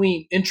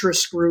between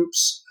interest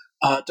groups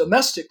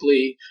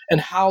domestically and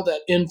how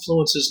that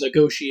influences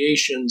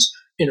negotiations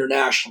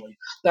internationally.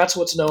 That's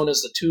what's known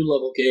as the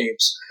 2-level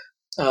games.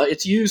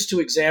 It's used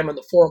to examine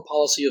the foreign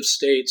policy of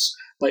states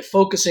by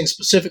focusing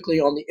specifically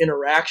on the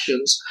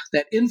interactions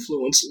that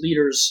influence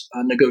leaders'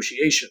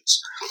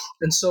 negotiations.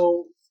 And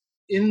so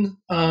in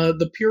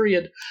the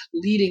period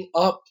leading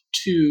up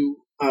to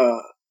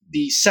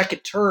the second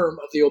term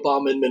of the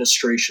Obama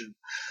administration,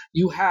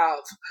 you have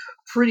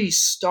pretty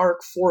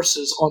stark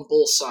forces on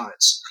both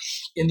sides.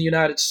 In the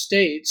United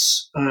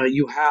States,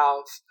 you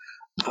have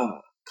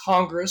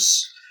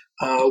Congress,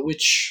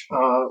 which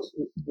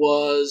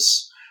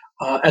was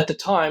at the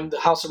time, the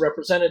House of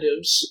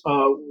Representatives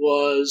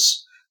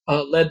was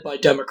led by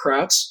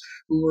Democrats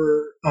who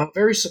were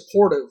very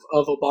supportive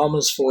of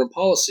Obama's foreign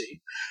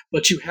policy.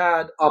 But you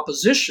had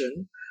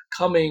opposition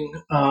coming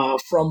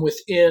from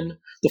within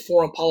the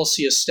foreign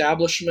policy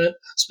establishment,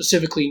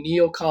 specifically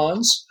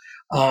neocons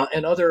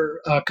and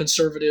other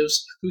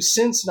conservatives who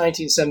since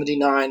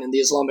 1979 and the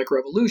Islamic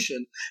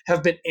Revolution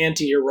have been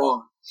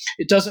anti-Iran.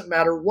 It doesn't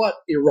matter what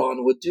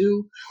Iran would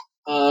do.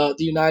 The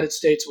United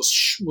States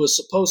was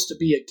supposed to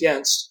be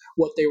against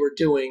what they were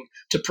doing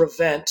to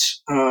prevent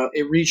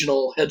a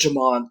regional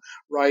hegemon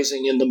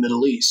rising in the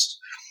Middle East.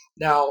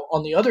 Now,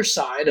 on the other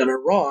side, in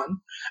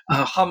Iran,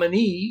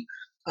 Khamenei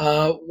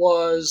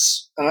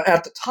was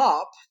at the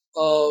top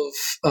of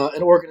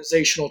an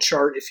organizational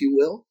chart, if you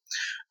will,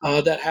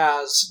 that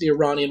has the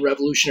Iranian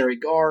Revolutionary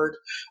Guard,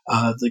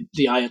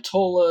 the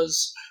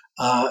Ayatollahs,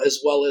 as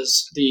well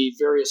as the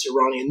various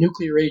Iranian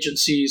nuclear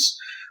agencies,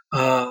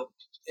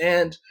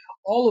 and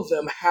all of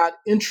them had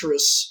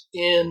interests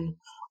in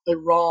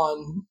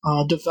Iran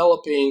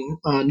developing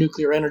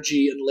nuclear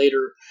energy and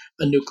later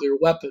a nuclear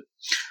weapon.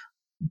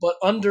 But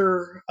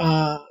under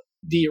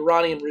the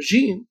Iranian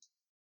regime,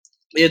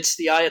 it's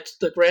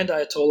the Grand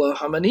Ayatollah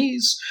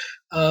Khamenei's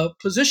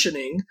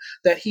positioning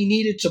that he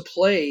needed to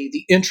play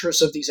the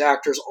interests of these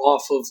actors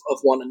off of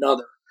one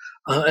another.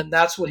 And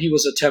that's what he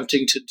was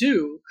attempting to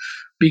do,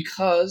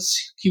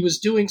 because he was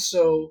doing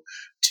so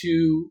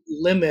to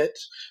limit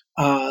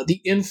the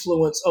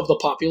influence of the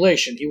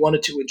population. He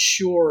wanted to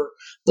ensure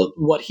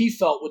what he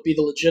felt would be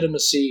the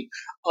legitimacy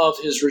of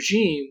his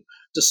regime,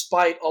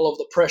 despite all of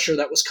the pressure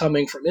that was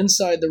coming from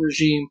inside the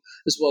regime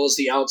as well as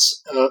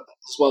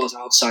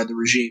outside the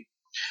regime.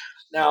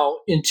 Now,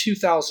 in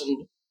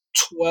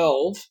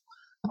 2012,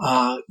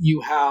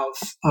 you have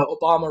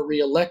Obama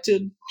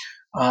reelected,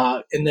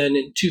 and then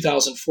in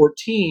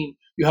 2014,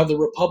 you have the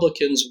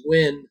Republicans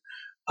win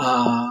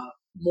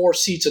more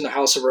seats in the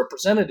House of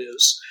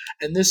Representatives,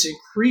 and this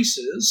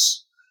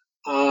increases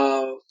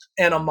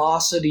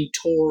animosity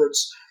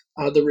towards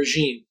the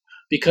regime,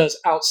 because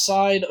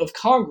outside of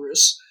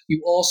Congress,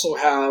 you also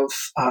have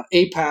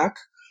AIPAC,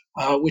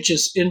 which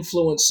is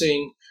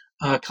influencing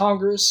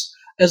Congress,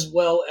 as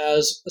well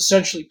as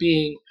essentially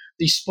being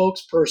the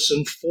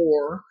spokesperson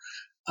for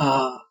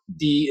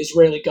the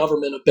Israeli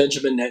government of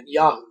Benjamin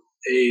Netanyahu,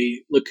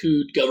 a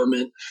Likud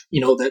government,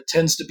 that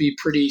tends to be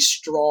pretty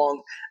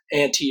strong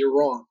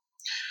anti-Iran.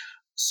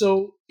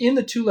 So in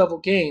the 2-level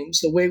games,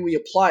 the way we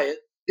apply it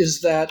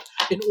is that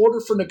in order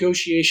for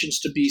negotiations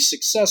to be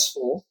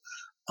successful,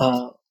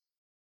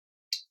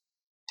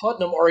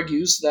 Putnam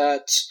argues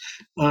that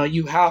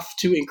you have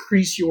to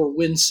increase your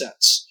win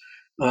sets.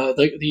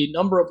 The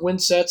number of win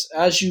sets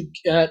as you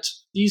get,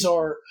 these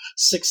are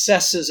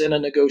successes in a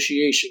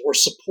negotiation or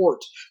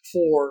support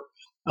for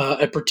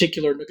a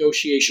particular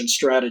negotiation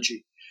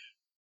strategy.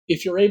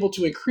 If you're able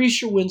to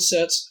increase your win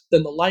sets,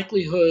 then the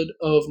likelihood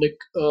of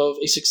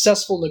a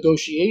successful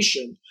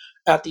negotiation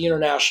at the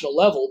international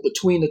level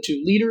between the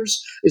two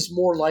leaders is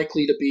more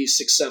likely to be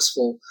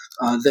successful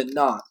than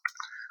not.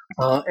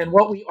 And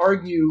what we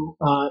argue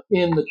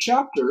in the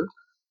chapter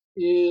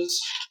is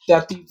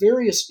that the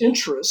various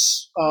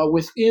interests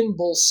within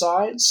both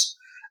sides,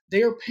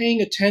 they are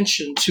paying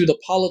attention to the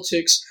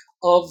politics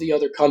of the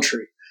other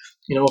country.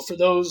 For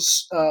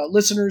those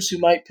listeners who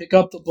might pick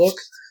up the book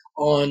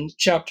on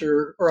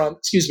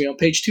on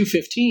page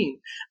 215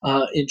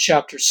 in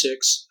chapter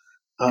 6,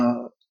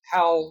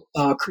 Hal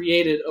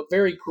created a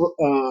very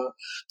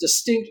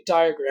distinct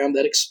diagram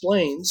that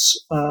explains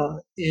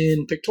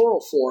in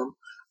pictorial form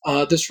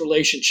this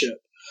relationship,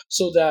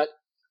 so that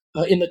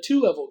in the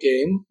two-level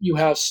game, you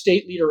have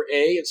State Leader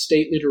A and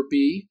State Leader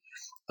B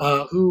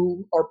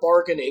who are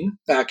bargaining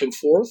back and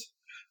forth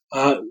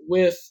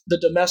with the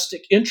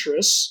domestic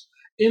interests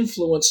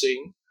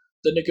influencing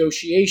the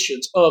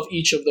negotiations of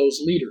each of those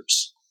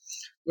leaders.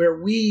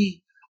 Where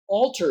we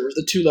alter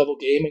the two-level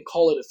game and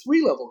call it a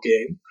three-level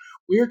game,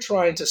 we're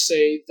trying to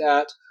say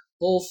that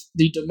both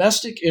the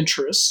domestic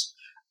interests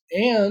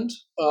and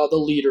the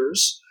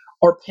leaders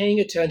are paying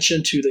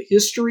attention to the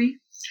history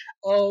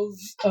of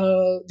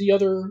the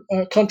other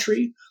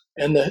country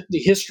and the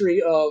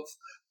history of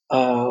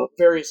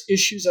various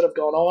issues that have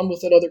gone on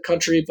with that other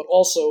country, but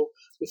also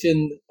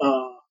within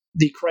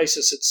the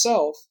crisis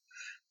itself.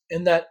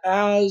 And that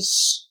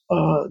as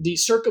the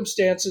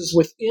circumstances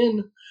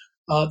within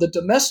the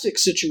domestic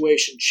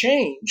situation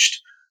changed,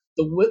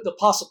 the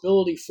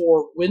possibility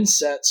for win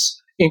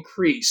sets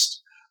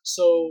increased.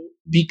 So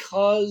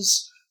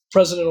because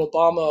President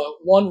Obama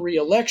won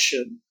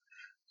re-election,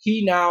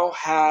 he now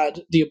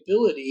had the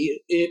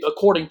ability,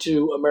 according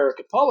to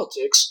American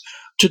politics,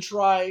 to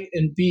try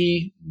and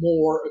be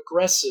more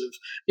aggressive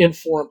in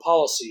foreign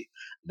policy,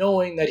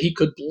 knowing that he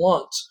could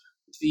blunt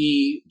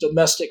the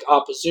domestic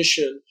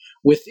opposition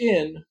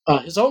within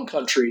his own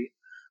country,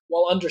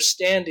 while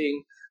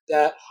understanding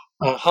that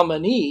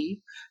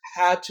Khamenei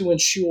had to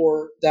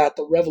ensure that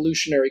the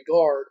Revolutionary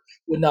Guard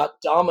would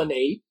not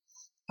dominate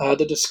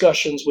the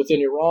discussions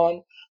within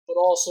Iran, but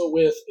also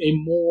with a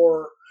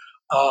more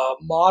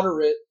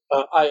moderate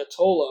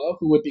Ayatollah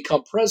who would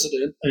become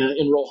president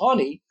in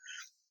Rouhani.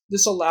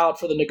 This allowed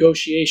for the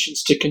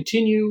negotiations to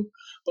continue,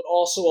 but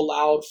also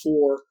allowed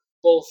for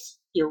both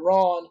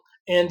Iran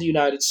and the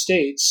United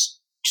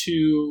States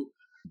to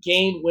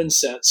gain win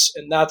sets,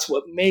 and that's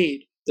what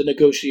made the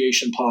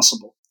negotiation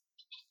possible.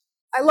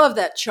 I love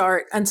that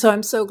chart, and so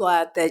I'm so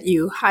glad that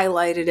you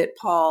highlighted it,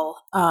 Paul.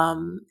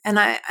 And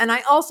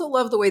I also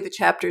love the way the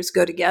chapters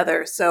go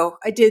together. So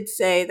I did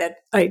say that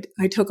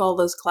I took all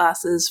those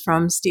classes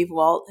from Steve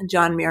Walt and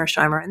John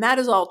Mearsheimer, and that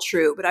is all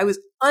true. But I was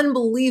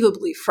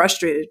unbelievably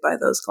frustrated by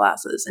those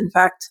classes. In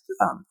fact,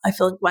 I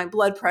feel like my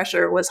blood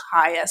pressure was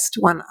highest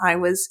when I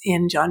was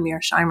in John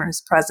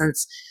Mearsheimer's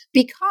presence,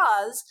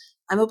 because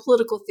I'm a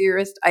political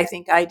theorist. I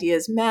think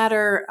ideas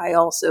matter. I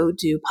also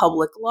do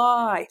public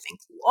law. I think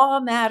law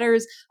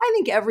matters. I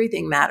think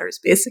everything matters,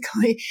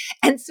 basically.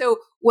 And so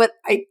what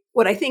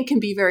I think can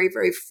be very,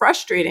 very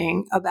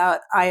frustrating about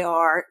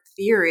IR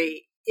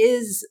theory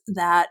is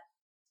that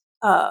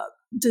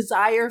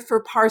desire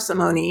for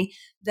parsimony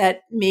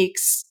that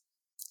makes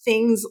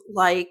things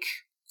like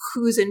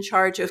who's in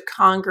charge of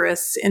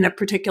Congress in a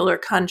particular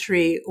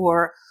country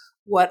or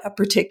what a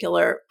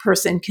particular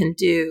person can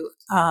do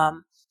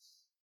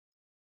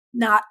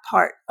not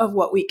part of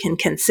what we can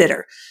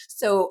consider.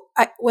 So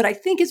what I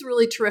think is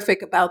really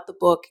terrific about the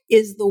book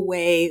is the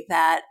way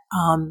that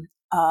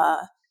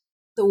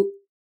the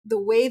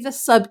way the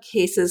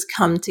subcases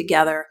come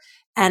together.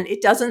 And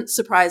it doesn't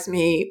surprise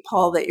me,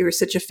 Paul, that you're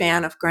such a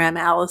fan of Graham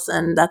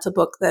Allison. That's a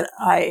book that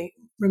I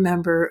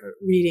remember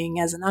reading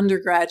as an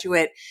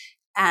undergraduate.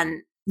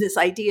 And this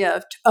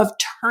idea of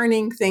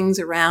turning things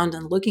around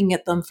and looking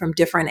at them from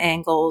different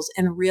angles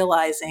and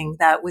realizing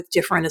that with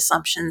different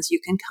assumptions, you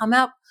can come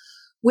up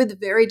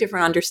with very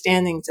different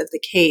understandings of the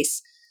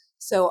case.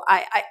 So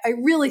I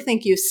really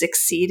think you've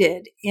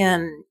succeeded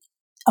in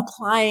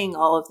applying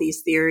all of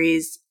these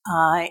theories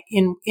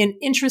in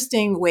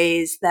interesting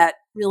ways that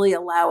really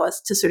allow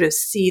us to sort of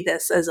see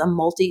this as a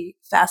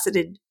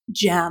multifaceted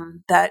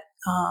gem that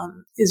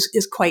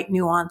is quite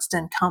nuanced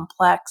and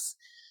complex.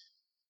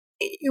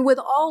 With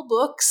all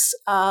books,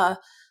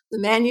 the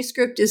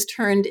manuscript is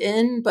turned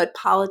in, but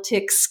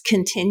politics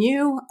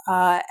continue.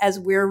 As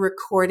we're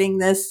recording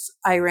this,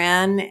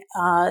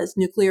 Iran's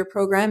nuclear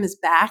program is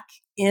back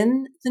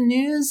in the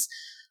news.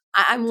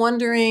 I'm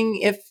wondering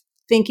if,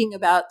 thinking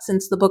about,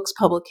 since the book's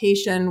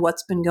publication,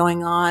 what's been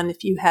going on,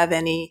 if you have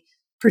any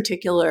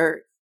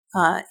particular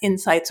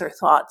insights or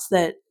thoughts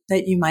that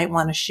you might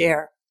want to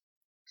share.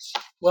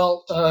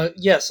 Well,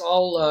 yes,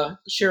 I'll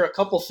share a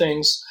couple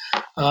things.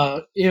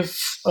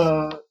 If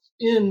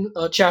in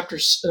chapter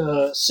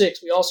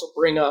 6, we also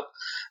bring up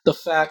the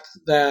fact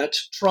that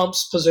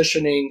Trump's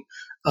positioning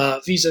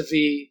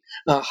vis-a-vis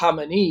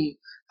Khamenei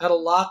had a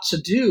lot to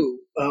do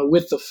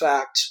with the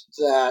fact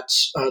that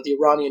the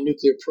Iranian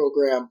nuclear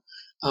program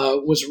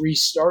was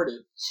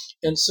restarted.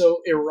 And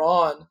so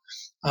Iran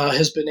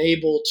has been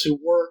able to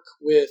work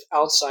with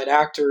outside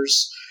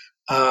actors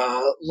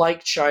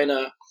like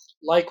China,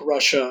 like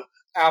Russia,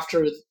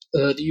 after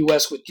the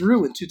U.S.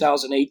 withdrew in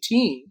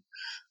 2018,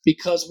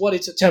 because what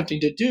it's attempting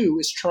to do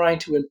is trying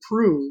to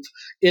improve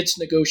its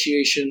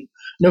negotiating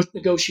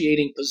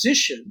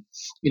position.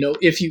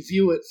 If you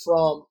view it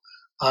from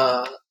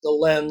the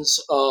lens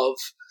of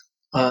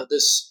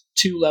this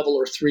 2-level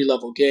or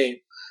 3-level game.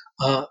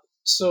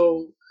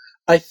 So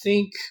I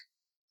think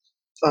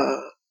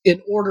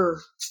in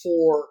order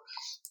for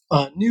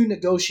new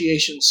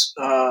negotiations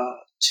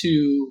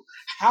to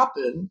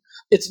happen,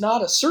 it's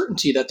not a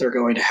certainty that they're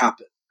going to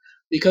happen,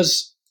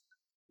 because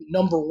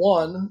number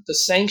one, the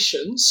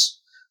sanctions,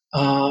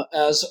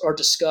 as are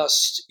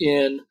discussed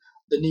in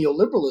the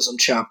neoliberalism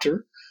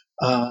chapter,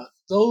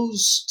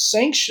 those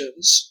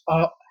sanctions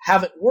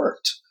haven't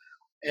worked,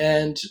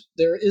 and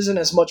there isn't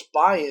as much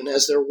buy-in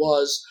as there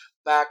was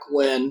back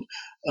when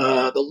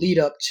the lead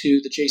up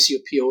to the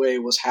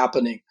JCPOA was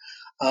happening.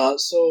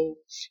 So,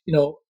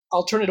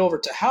 I'll turn it over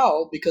to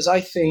Hal, because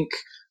I think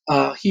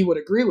he would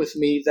agree with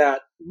me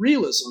that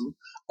realism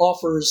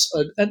offers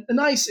a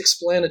nice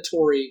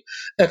explanatory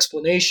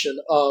explanation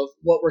of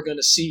what we're going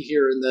to see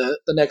here in the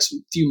next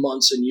few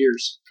months and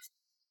years.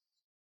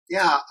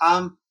 Yeah,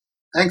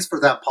 thanks for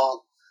that,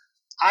 Paul.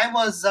 I've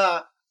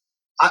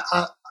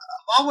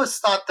always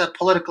thought that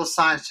political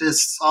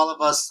scientists, all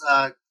of us,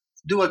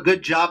 do a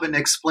good job in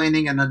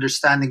explaining and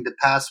understanding the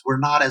past. We're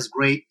not as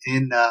great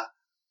in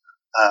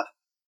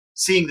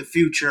seeing the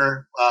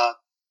future.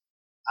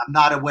 I'm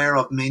not aware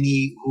of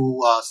many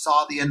who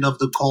saw the end of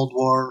the Cold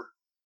War,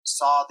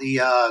 saw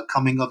the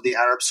coming of the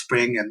Arab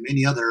Spring, and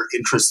many other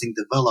interesting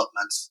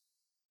developments.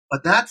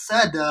 But that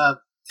said,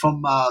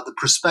 from the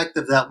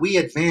perspective that we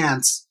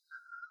advance,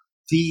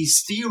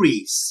 these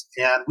theories,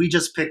 and we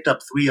just picked up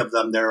 3 of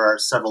them. There are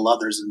several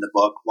others in the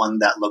book, one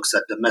that looks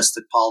at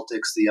domestic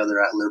politics, the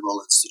other at liberal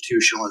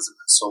institutionalism,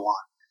 and so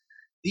on.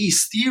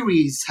 These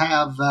theories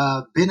have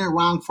been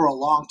around for a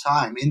long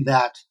time, in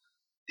that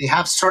they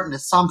have certain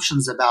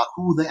assumptions about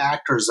who the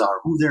actors are,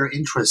 who their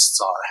interests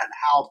are, and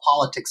how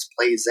politics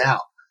plays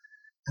out.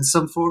 And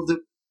so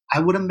I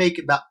wouldn't make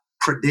about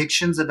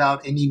predictions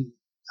about any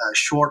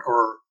short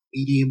or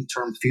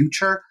medium-term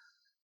future,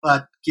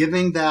 but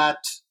given that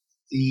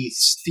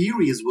these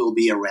theories will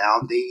be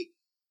around, they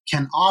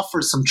can offer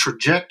some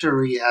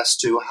trajectory as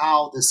to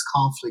how this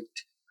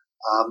conflict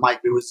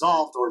might be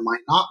resolved or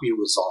might not be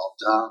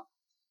resolved.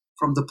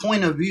 From the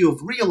point of view of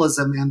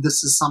realism, and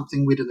this is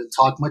something we didn't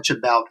talk much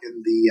about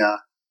in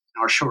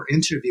our short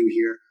interview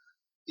here,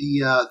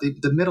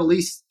 the Middle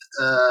East,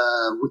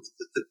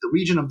 the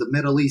region of the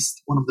Middle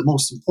East, one of the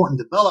most important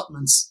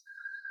developments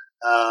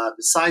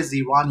besides the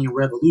Iranian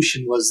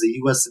Revolution was the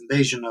U.S.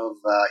 invasion of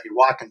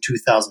Iraq in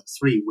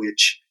 2003,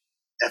 which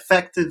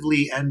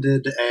effectively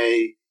ended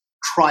a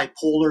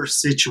tripolar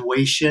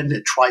situation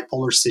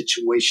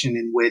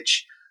in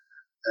which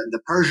in the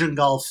Persian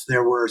Gulf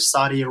there were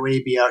Saudi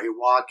Arabia,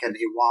 Iraq, and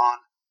Iran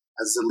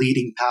as the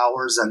leading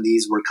powers, and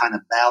these were kind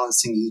of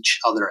balancing each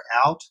other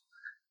out.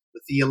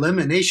 With the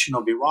elimination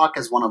of Iraq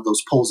as one of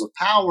those poles of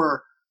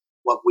power,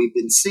 what we've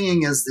been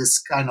seeing is this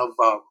kind of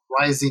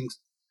rising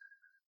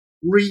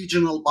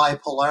regional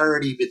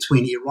bipolarity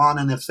between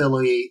Iranian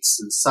affiliates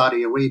and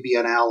Saudi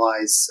Arabian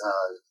allies,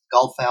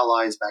 Gulf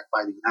allies backed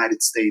by the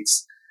United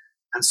States.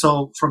 And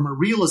so, from a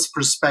realist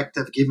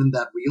perspective, given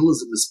that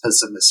realism is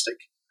pessimistic,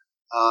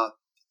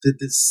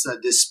 this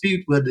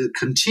dispute would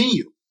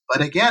continue.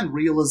 But again,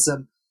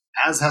 realism,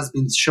 as has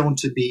been shown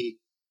to be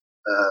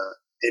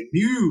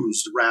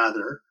amused,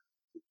 rather,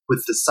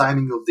 with the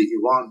signing of the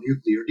Iran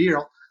nuclear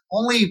deal,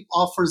 only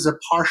offers a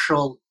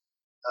partial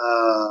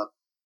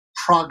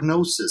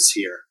prognosis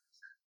here.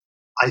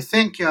 I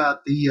think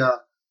the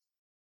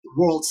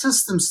world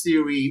systems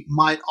theory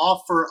might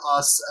offer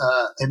us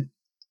an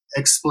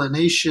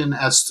explanation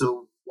as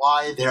to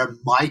why there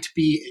might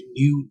be a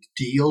new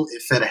deal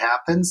if it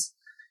happens,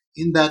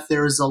 in that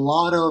there is a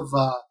lot of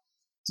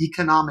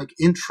economic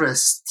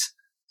interest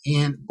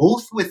in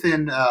both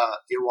within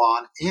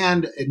Iran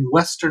and in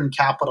Western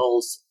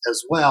capitals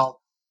as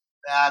well,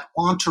 that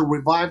want to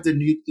revive the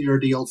nuclear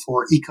deal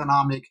for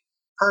economic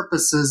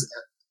purposes,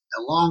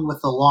 along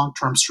with the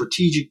long-term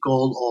strategic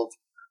goal of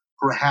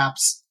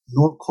perhaps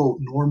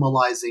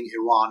normalizing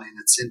Iran and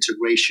its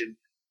integration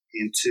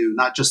into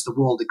not just the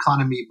world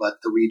economy, but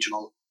the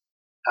regional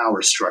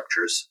power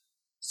structures.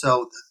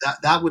 So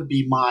that would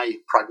be my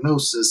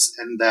prognosis,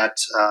 and that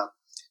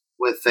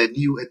with a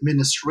new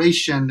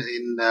administration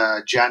in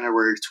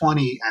January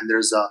 20, and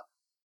there's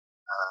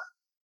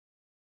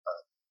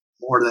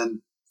more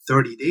than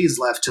 30 days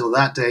left till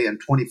that day, and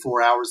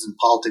 24 hours in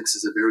politics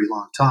is a very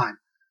long time.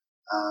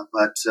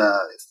 But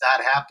if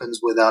that happens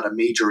without a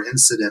major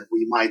incident,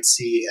 we might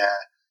see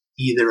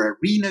either a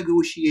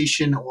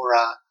renegotiation or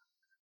a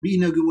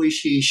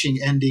renegotiation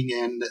ending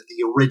in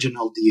the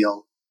original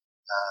deal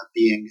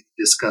being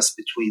discussed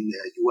between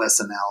the U.S.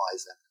 and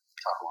allies and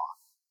Taiwan.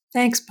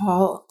 Thanks,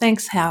 Paul.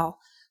 Thanks, Hal.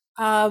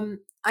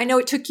 I know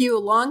it took you a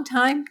long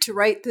time to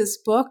write this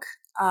book.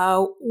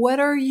 What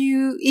are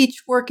you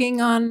each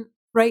working on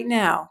right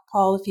now?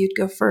 Paul, if you'd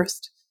go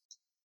first.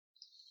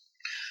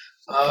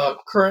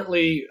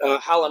 Currently,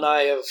 Hal and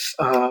I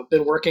have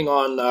been working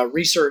on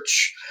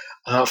research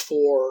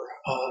for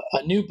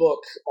a new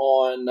book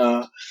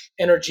on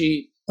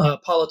energy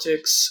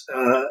politics,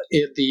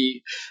 in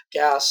the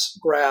gas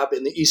grab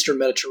in the Eastern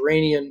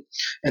Mediterranean,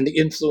 and the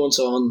influence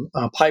on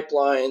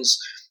pipelines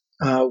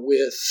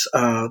with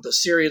the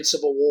Syrian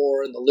civil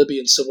war and the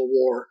Libyan civil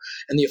war,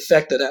 and the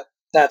effect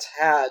that's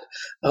had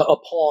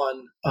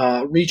upon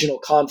regional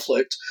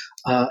conflict.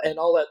 And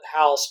I'll let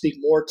Hal speak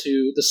more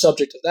to the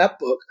subject of that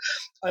book.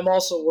 I'm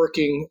also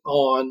working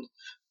on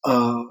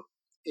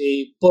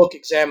a book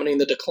examining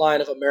the decline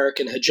of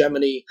American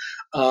hegemony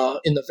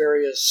in the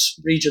various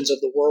regions of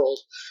the world,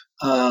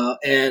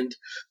 and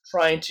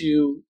trying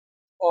to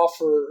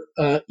offer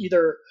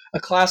either a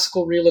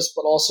classical realist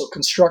but also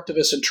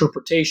constructivist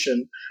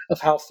interpretation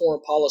of how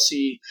foreign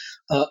policy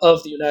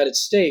of the United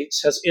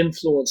States has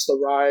influenced the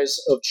rise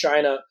of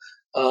China,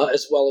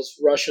 as well as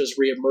Russia's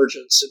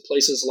reemergence in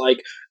places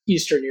like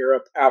Eastern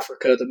Europe,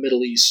 Africa, the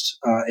Middle East,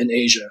 and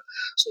Asia.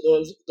 So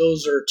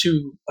those are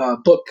two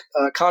book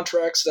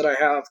contracts that I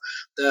have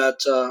that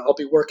I'll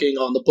be working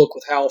on the book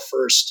with Hal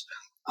first,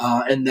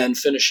 and then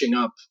finishing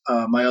up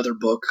my other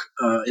book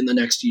in the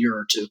next year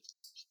or two.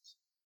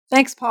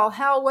 Thanks, Paul.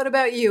 Hal, what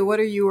about you? What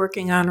are you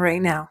working on right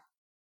now?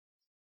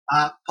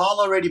 Paul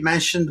already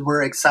mentioned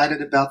we're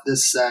excited about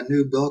this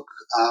new book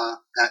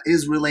that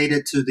is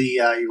related to the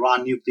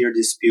Iran nuclear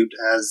dispute,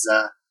 as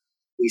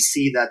we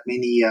see that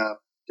many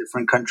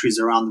different countries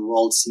around the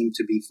world seem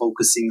to be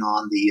focusing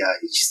on the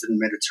Eastern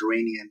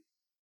Mediterranean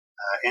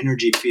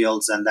energy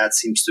fields, and that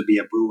seems to be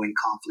a brewing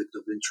conflict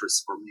of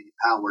interest for many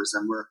powers.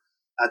 And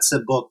that's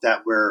a book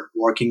that we're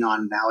working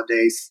on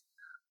nowadays.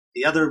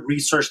 The other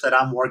research that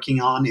I'm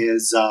working on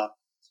is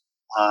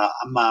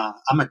I'm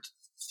a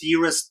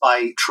theorist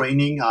by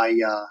training.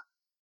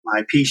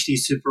 My PhD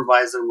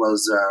supervisor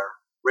was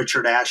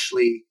Richard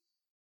Ashley,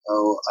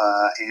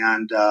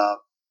 and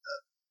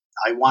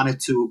I wanted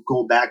to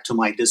go back to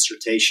my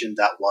dissertation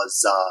that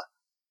was a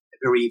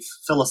very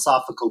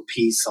philosophical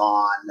piece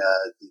on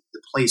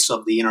the place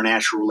of the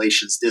international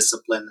relations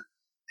discipline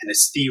and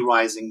its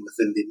theorizing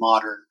within the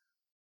modern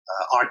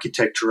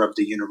architecture of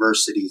the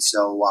university.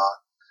 So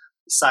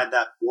beside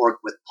that work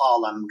with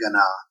Paul, I'm going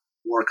to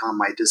work on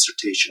my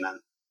dissertation and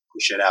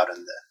push it out in the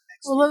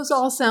next Well, those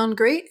all sound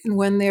great. And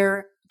when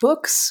they're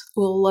books,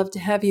 we'll love to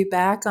have you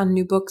back on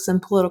New Books in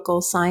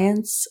Political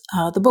Science.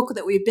 The book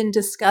that we've been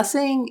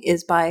discussing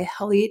is by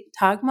Halit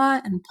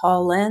Tagma and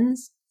Paul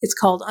Lenze. It's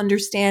called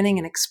Understanding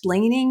and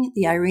Explaining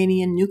the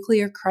Iranian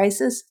Nuclear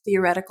Crisis,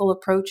 Theoretical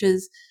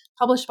Approaches,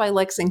 published by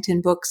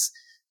Lexington Books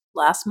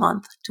last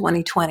month,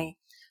 2020.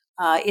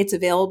 It's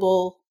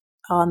available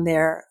on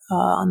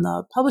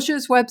the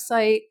publisher's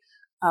website,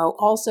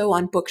 also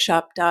on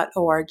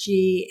bookshop.org,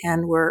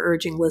 and we're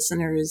urging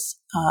listeners,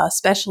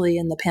 especially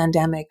in the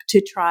pandemic,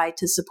 to try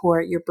to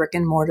support your brick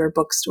and mortar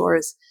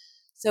bookstores.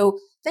 So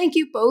thank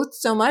you both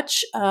so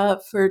much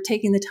for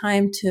taking the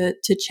time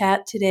to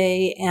chat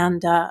today,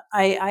 and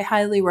I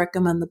highly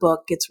recommend the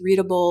book. It's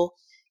readable,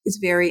 it's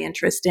very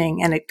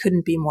interesting, and it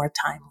couldn't be more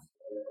timely.